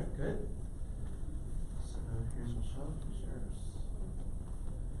 all right, good. So here's Michelle, yours.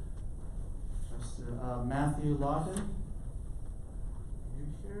 Justin, Matthew Lawton, are you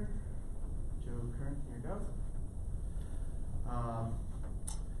here? Joe Kern, here you go.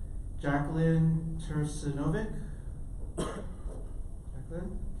 Jacquelyn Turcinovic. Jacquelyn,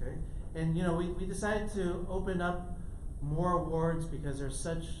 okay. And we decided to open up more awards because there's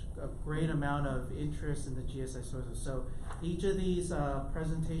such a great amount of interest in the GSI sources. So each of these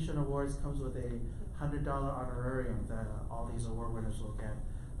presentation awards comes with a $100 honorarium that all these award winners will get.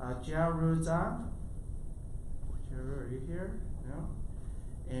 Jiarui Zhang. Jiarui, are you here? No?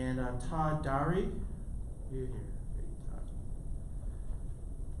 And Todd, Dawrey, are you here? Great, Todd.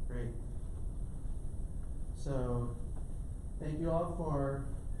 Great. So thank you all for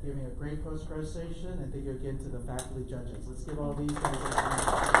giving a great post presentation, and thank you again to the faculty judges. Let's give all these guys a hand.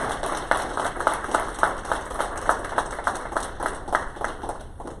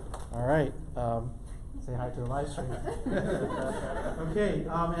 All right. Say hi to the live stream. Okay,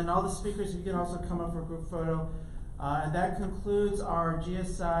 and all the speakers, you can also come up for a group photo. And that concludes our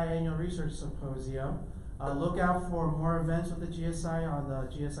GSI Annual Research Symposium. Look out for more events with the GSI on the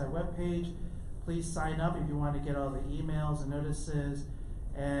GSI webpage. Please sign up if you want to get all the emails and notices.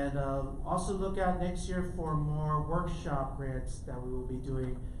 And also look out next year for more workshop grants that we will be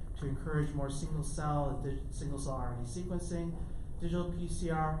doing to encourage more single-cell RNA sequencing, digital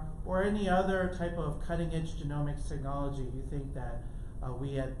PCR, or any other type of cutting-edge genomics technology you think that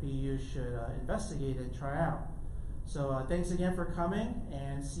we at BU should investigate and try out. So thanks again for coming,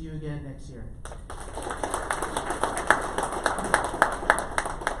 and see you again next year.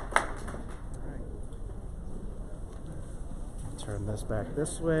 Turn this back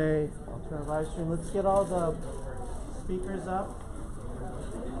this way. I'll turn live stream. Let's get all the speakers up.